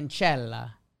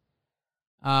Pencella.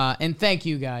 And thank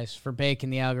you guys for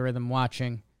baking the algorithm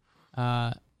watching.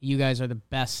 You guys are the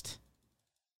best.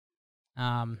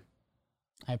 I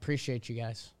appreciate you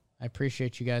guys. I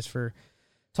appreciate you guys for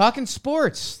talking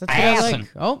sports. That's what I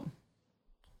like. Oh.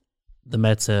 The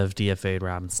Mets have DFA'd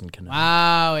Robinson Cano.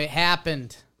 Wow, it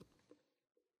happened.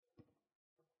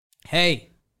 Hey.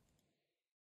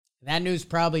 That news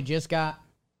probably just got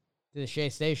to the Shea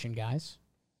Station, guys.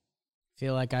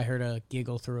 Feel like I heard a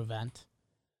giggle through a vent.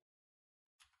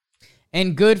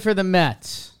 And good for the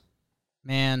Mets.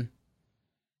 Man.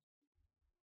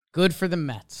 Good for the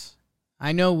Mets.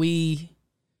 I know we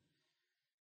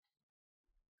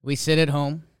sit at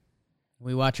home.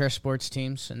 We watch our sports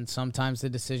teams, and sometimes the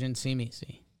decisions seem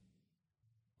easy.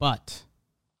 But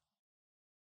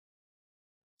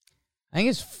I think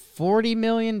it's $40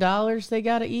 million they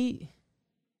got to eat.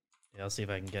 Yeah, I'll see if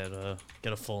I can get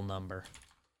a full number.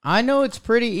 I know it's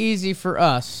pretty easy for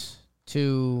us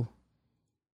to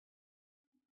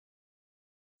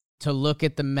look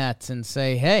at the Mets and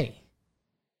say, hey,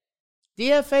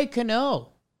 DFA Cano.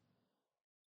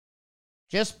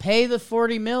 Just pay the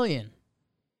 $40 million.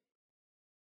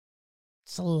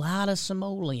 It's a lot of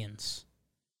simoleons.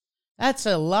 That's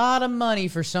a lot of money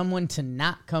for someone to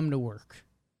not come to work.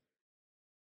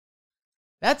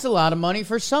 That's a lot of money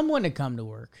for someone to come to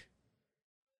work.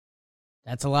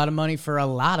 That's a lot of money for a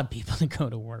lot of people to go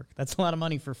to work. That's a lot of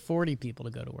money for 40 people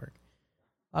to go to work.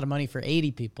 A lot of money for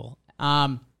 80 people.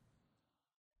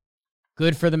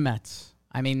 Good for the Mets.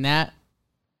 I mean, that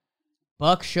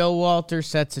Buck Showalter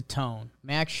sets a tone.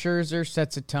 Max Scherzer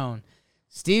sets a tone.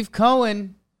 Steve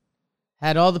Cohen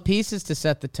had all the pieces to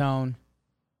set the tone,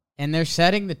 and they're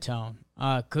setting the tone.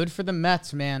 Good for the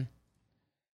Mets, man.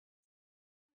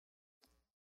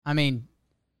 I mean,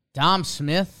 Dom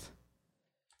Smith.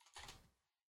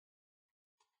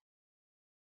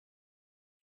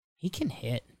 He can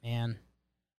hit, man.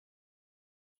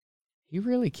 He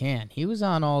really can. He was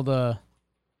on all the...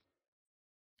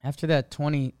 After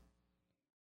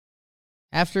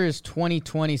his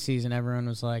 2020 season, everyone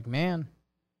was like, man,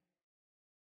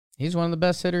 he's one of the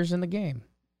best hitters in the game.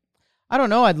 I don't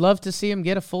know. I'd love to see him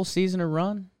get a full season of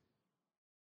run.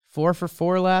 4 for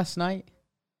 4 last night.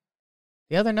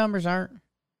 The other numbers aren't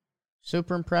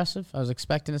super impressive. I was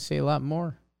expecting to see a lot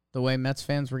more, the way Mets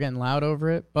fans were getting loud over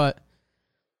it. But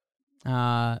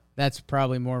that's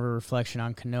probably more of a reflection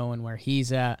on Cano and where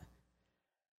he's at.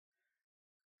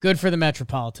 Good for the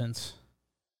Metropolitans.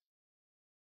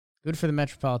 Good for the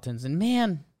Metropolitans. And,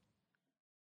 man,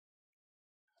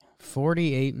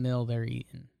 $48 million they're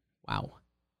eating. Wow.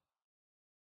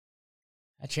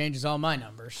 That changes all my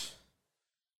numbers.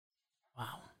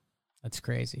 Wow. That's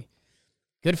crazy.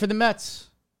 Good for the Mets.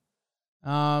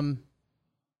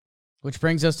 Which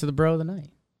brings us to the Bro of the Night.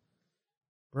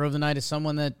 Bro of the Night is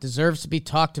someone that deserves to be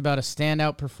talked about, a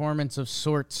standout performance of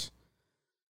sorts.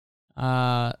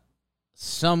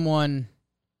 Someone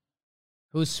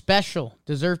who's special,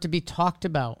 deserved to be talked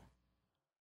about.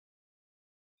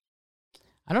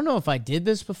 I don't know if I did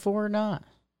this before or not.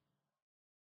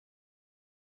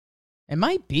 It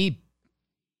might be.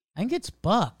 I think it's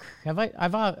Buck.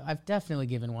 I've definitely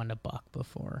given one to Buck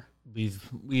before.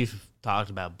 We've talked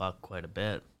about Buck quite a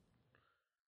bit.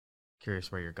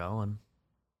 Curious where you're going.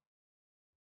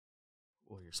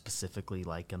 What you're specifically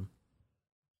liking.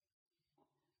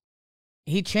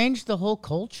 He changed the whole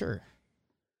culture.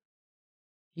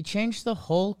 He changed the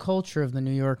whole culture of the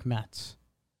New York Mets.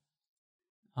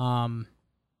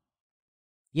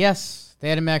 Yes,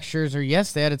 they added Max Scherzer.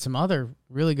 Yes, they added some other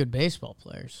really good baseball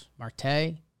players.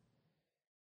 Marte,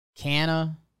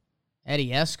 Cano,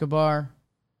 Eddie Escobar.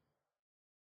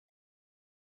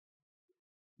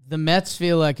 The Mets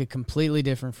feel like a completely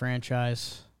different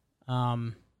franchise.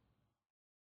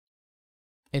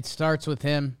 It starts with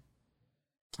him.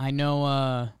 I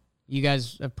know you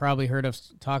guys have probably heard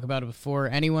us talk about it before.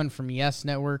 Anyone from Yes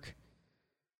Network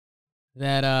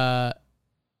that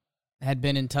had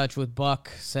been in touch with Buck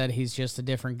said he's just a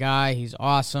different guy. He's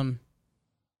awesome.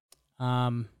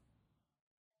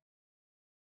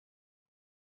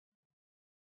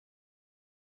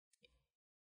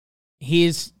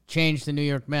 He's changed the New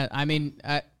York Mets. I mean,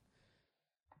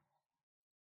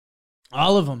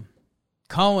 all of them.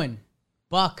 Cohen,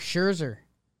 Buck, Scherzer.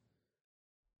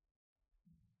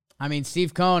 I mean,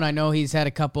 Steve Cohen, I know he's had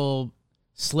a couple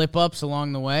slip-ups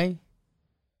along the way.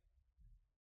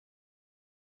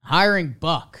 Hiring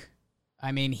Buck,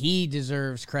 I mean, he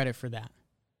deserves credit for that.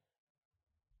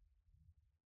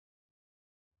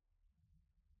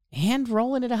 And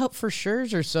rolling it out for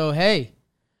Scherzer. So, hey,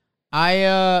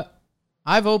 I've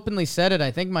openly said it. I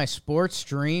think my sports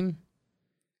dream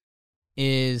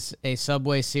is a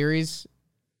Subway Series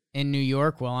in New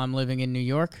York while I'm living in New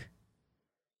York.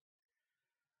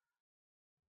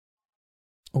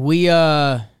 We're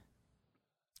a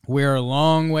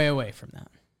long way away from that.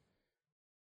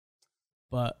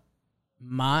 But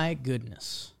my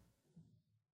goodness.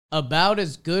 About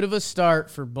as good of a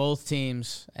start for both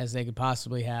teams as they could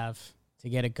possibly have to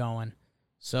get it going.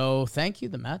 So thank you,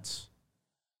 the Mets.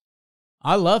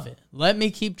 I love it. Let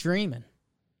me keep dreaming.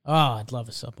 Oh, I'd love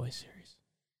a Subway Series.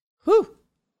 Whew.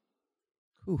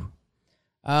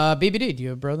 BBD, do you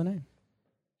have a brother name?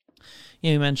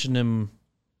 Yeah, you mentioned him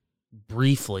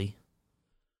briefly,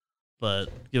 but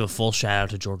give a full shout out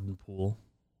to Jordan Poole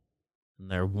and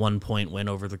their 1-point win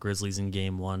over the Grizzlies in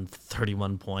Game 1,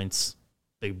 31 points.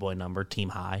 Big boy number, team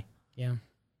high. Yeah.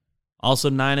 Also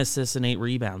 9 assists and 8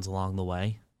 rebounds along the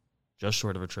way. Just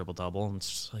short of a triple-double. And it's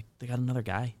just like, they got another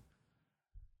guy.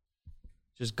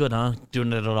 Just good, huh?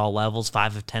 Doing it at all levels.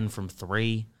 5 of 10 from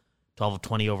 3. 12 of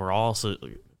 20 overall. So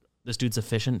this dude's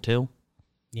efficient, too.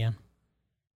 Yeah. A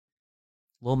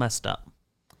little messed up.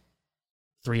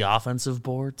 3 offensive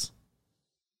boards.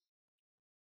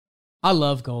 I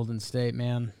love Golden State,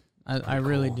 man. I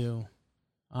really do.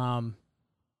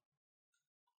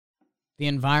 The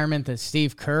environment that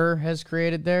Steve Kerr has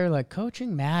created there, like,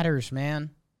 coaching matters, man.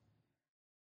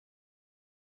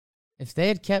 If they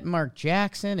had kept Mark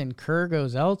Jackson and Kerr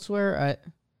goes elsewhere,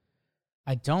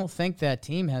 I don't think that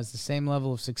team has the same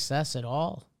level of success at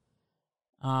all.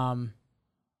 I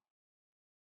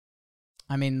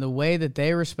mean, the way that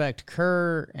they respect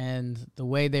Kerr and the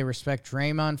way they respect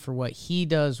Draymond for what he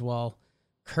does, while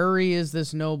Curry is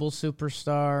this noble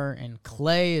superstar and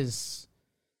Clay is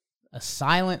a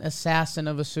silent assassin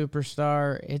of a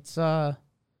superstar. It's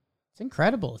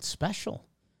incredible. It's special.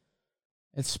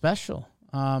 It's special.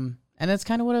 And that's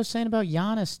kind of what I was saying about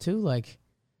Giannis too. Like,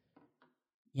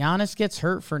 Giannis gets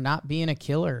hurt for not being a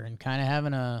killer and kind of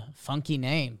having a funky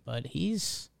name, but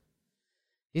he's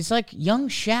like young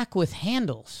Shaq with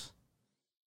handles.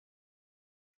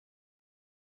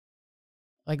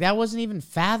 Like, that wasn't even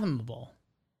fathomable.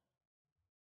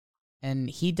 And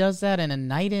he does that on a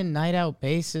night-in, night-out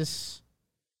basis.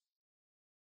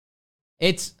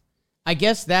 I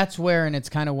guess that's where, and it's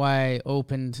kind of why I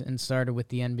opened and started with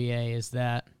the NBA, is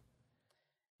that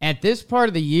at this part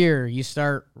of the year, you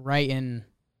start writing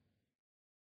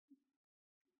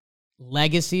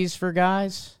legacies for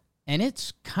guys, and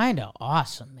it's kind of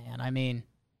awesome, man. I mean,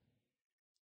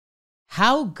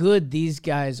 how good these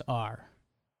guys are.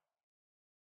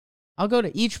 I'll go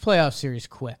to each playoff series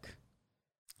quick.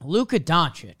 Luka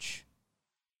Doncic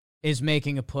is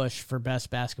making a push for best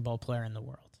basketball player in the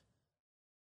world.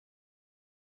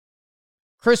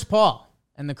 Chris Paul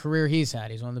and the career he's had.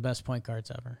 He's one of the best point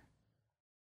guards ever.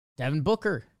 Devin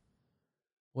Booker.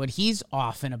 What he's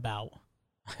off and about.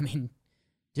 I mean,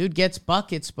 dude gets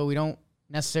buckets, but we don't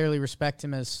necessarily respect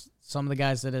him as some of the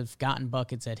guys that have gotten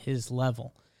buckets at his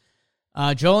level.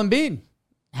 Joel Embiid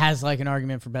has like an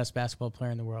argument for best basketball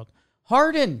player in the world.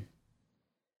 Harden.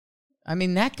 I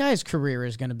mean, that guy's career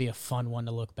is going to be a fun one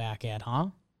to look back at, huh?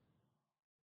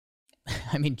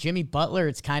 I mean, Jimmy Butler,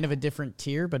 it's kind of a different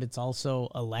tier, but it's also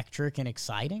electric and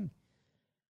exciting.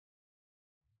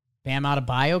 Bam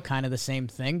Adebayo, kind of the same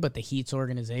thing, but the Heat's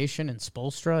organization and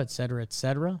Spoelstra, et cetera, et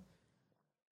cetera.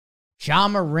 Ja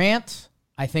Morant,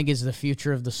 I think, is the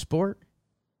future of the sport.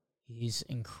 He's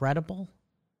incredible.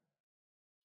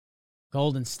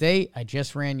 Golden State, I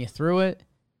just ran you through it.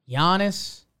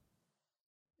 Giannis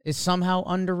is somehow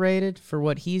underrated for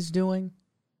what he's doing.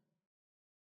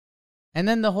 And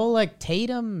then the whole, like,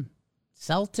 Tatum,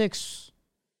 Celtics,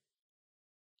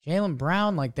 Jaylen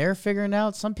Brown, like, they're figuring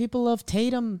out. Some people love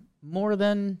Tatum more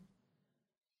than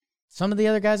some of the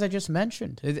other guys I just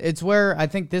mentioned. It's where I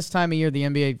think this time of year the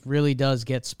NBA really does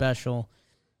get special.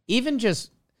 Even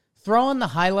just throwing the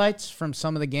highlights from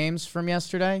some of the games from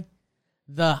yesterday,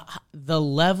 the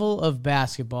level of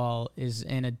basketball is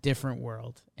in a different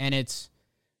world. And it's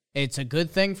a good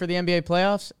thing for the NBA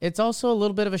playoffs. It's also a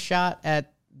little bit of a shot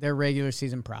at their regular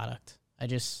season product.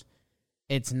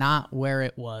 It's not where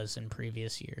it was in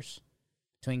previous years.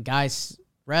 Between guys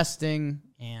resting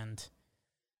and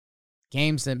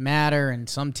games that matter and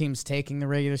some teams taking the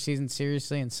regular season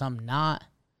seriously and some not.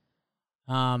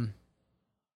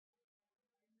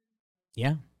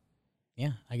 Yeah.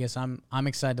 yeah, I guess I'm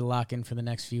excited to lock in for the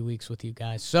next few weeks with you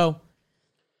guys. So,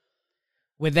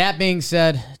 with that being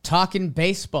said, talking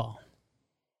baseball.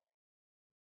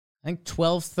 I think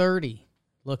 12:30,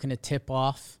 looking to tip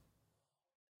off.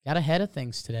 Got ahead of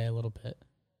things today a little bit.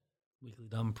 Weekly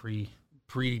Dumb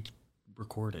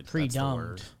pre-recorded.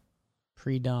 Pre-dumbed.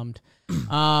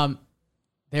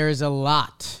 There is a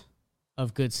lot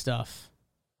of good stuff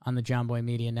on the John Boy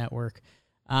Media Network.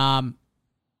 How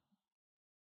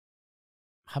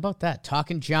about that?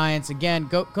 Talking Giants. Again,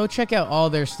 go check out all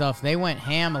their stuff. They went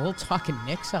ham. A little Talking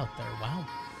Knicks out there. Wow.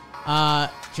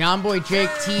 John Boy Jake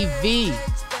TV.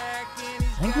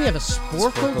 I think we have a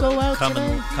Sporkle go out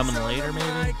today. Coming later, maybe?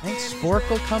 I think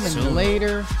Sporkle coming Soon.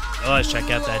 Later. Oh,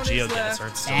 check out that GeoGuessr.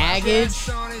 It's still out. Baggage.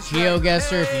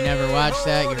 GeoGuessr. If you never watched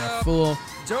that, you're a fool.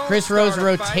 Chris Rose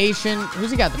rotation. Who's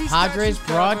he got? The Padres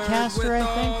broadcaster, I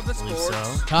think. I believe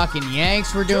so. Talking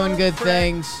Yanks, we're doing good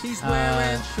things.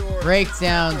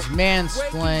 Breakdowns,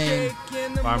 mansplain.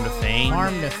 Farm to Fame.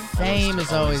 Farm to Fame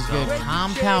is always good.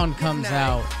 Compound comes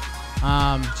out.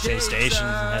 Shea Station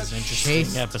has an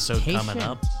interesting episode coming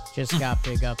up. Just got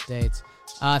big updates.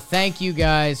 Thank you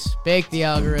guys. Bake the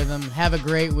algorithm. Have a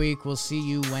great week. We'll see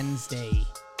you Wednesday.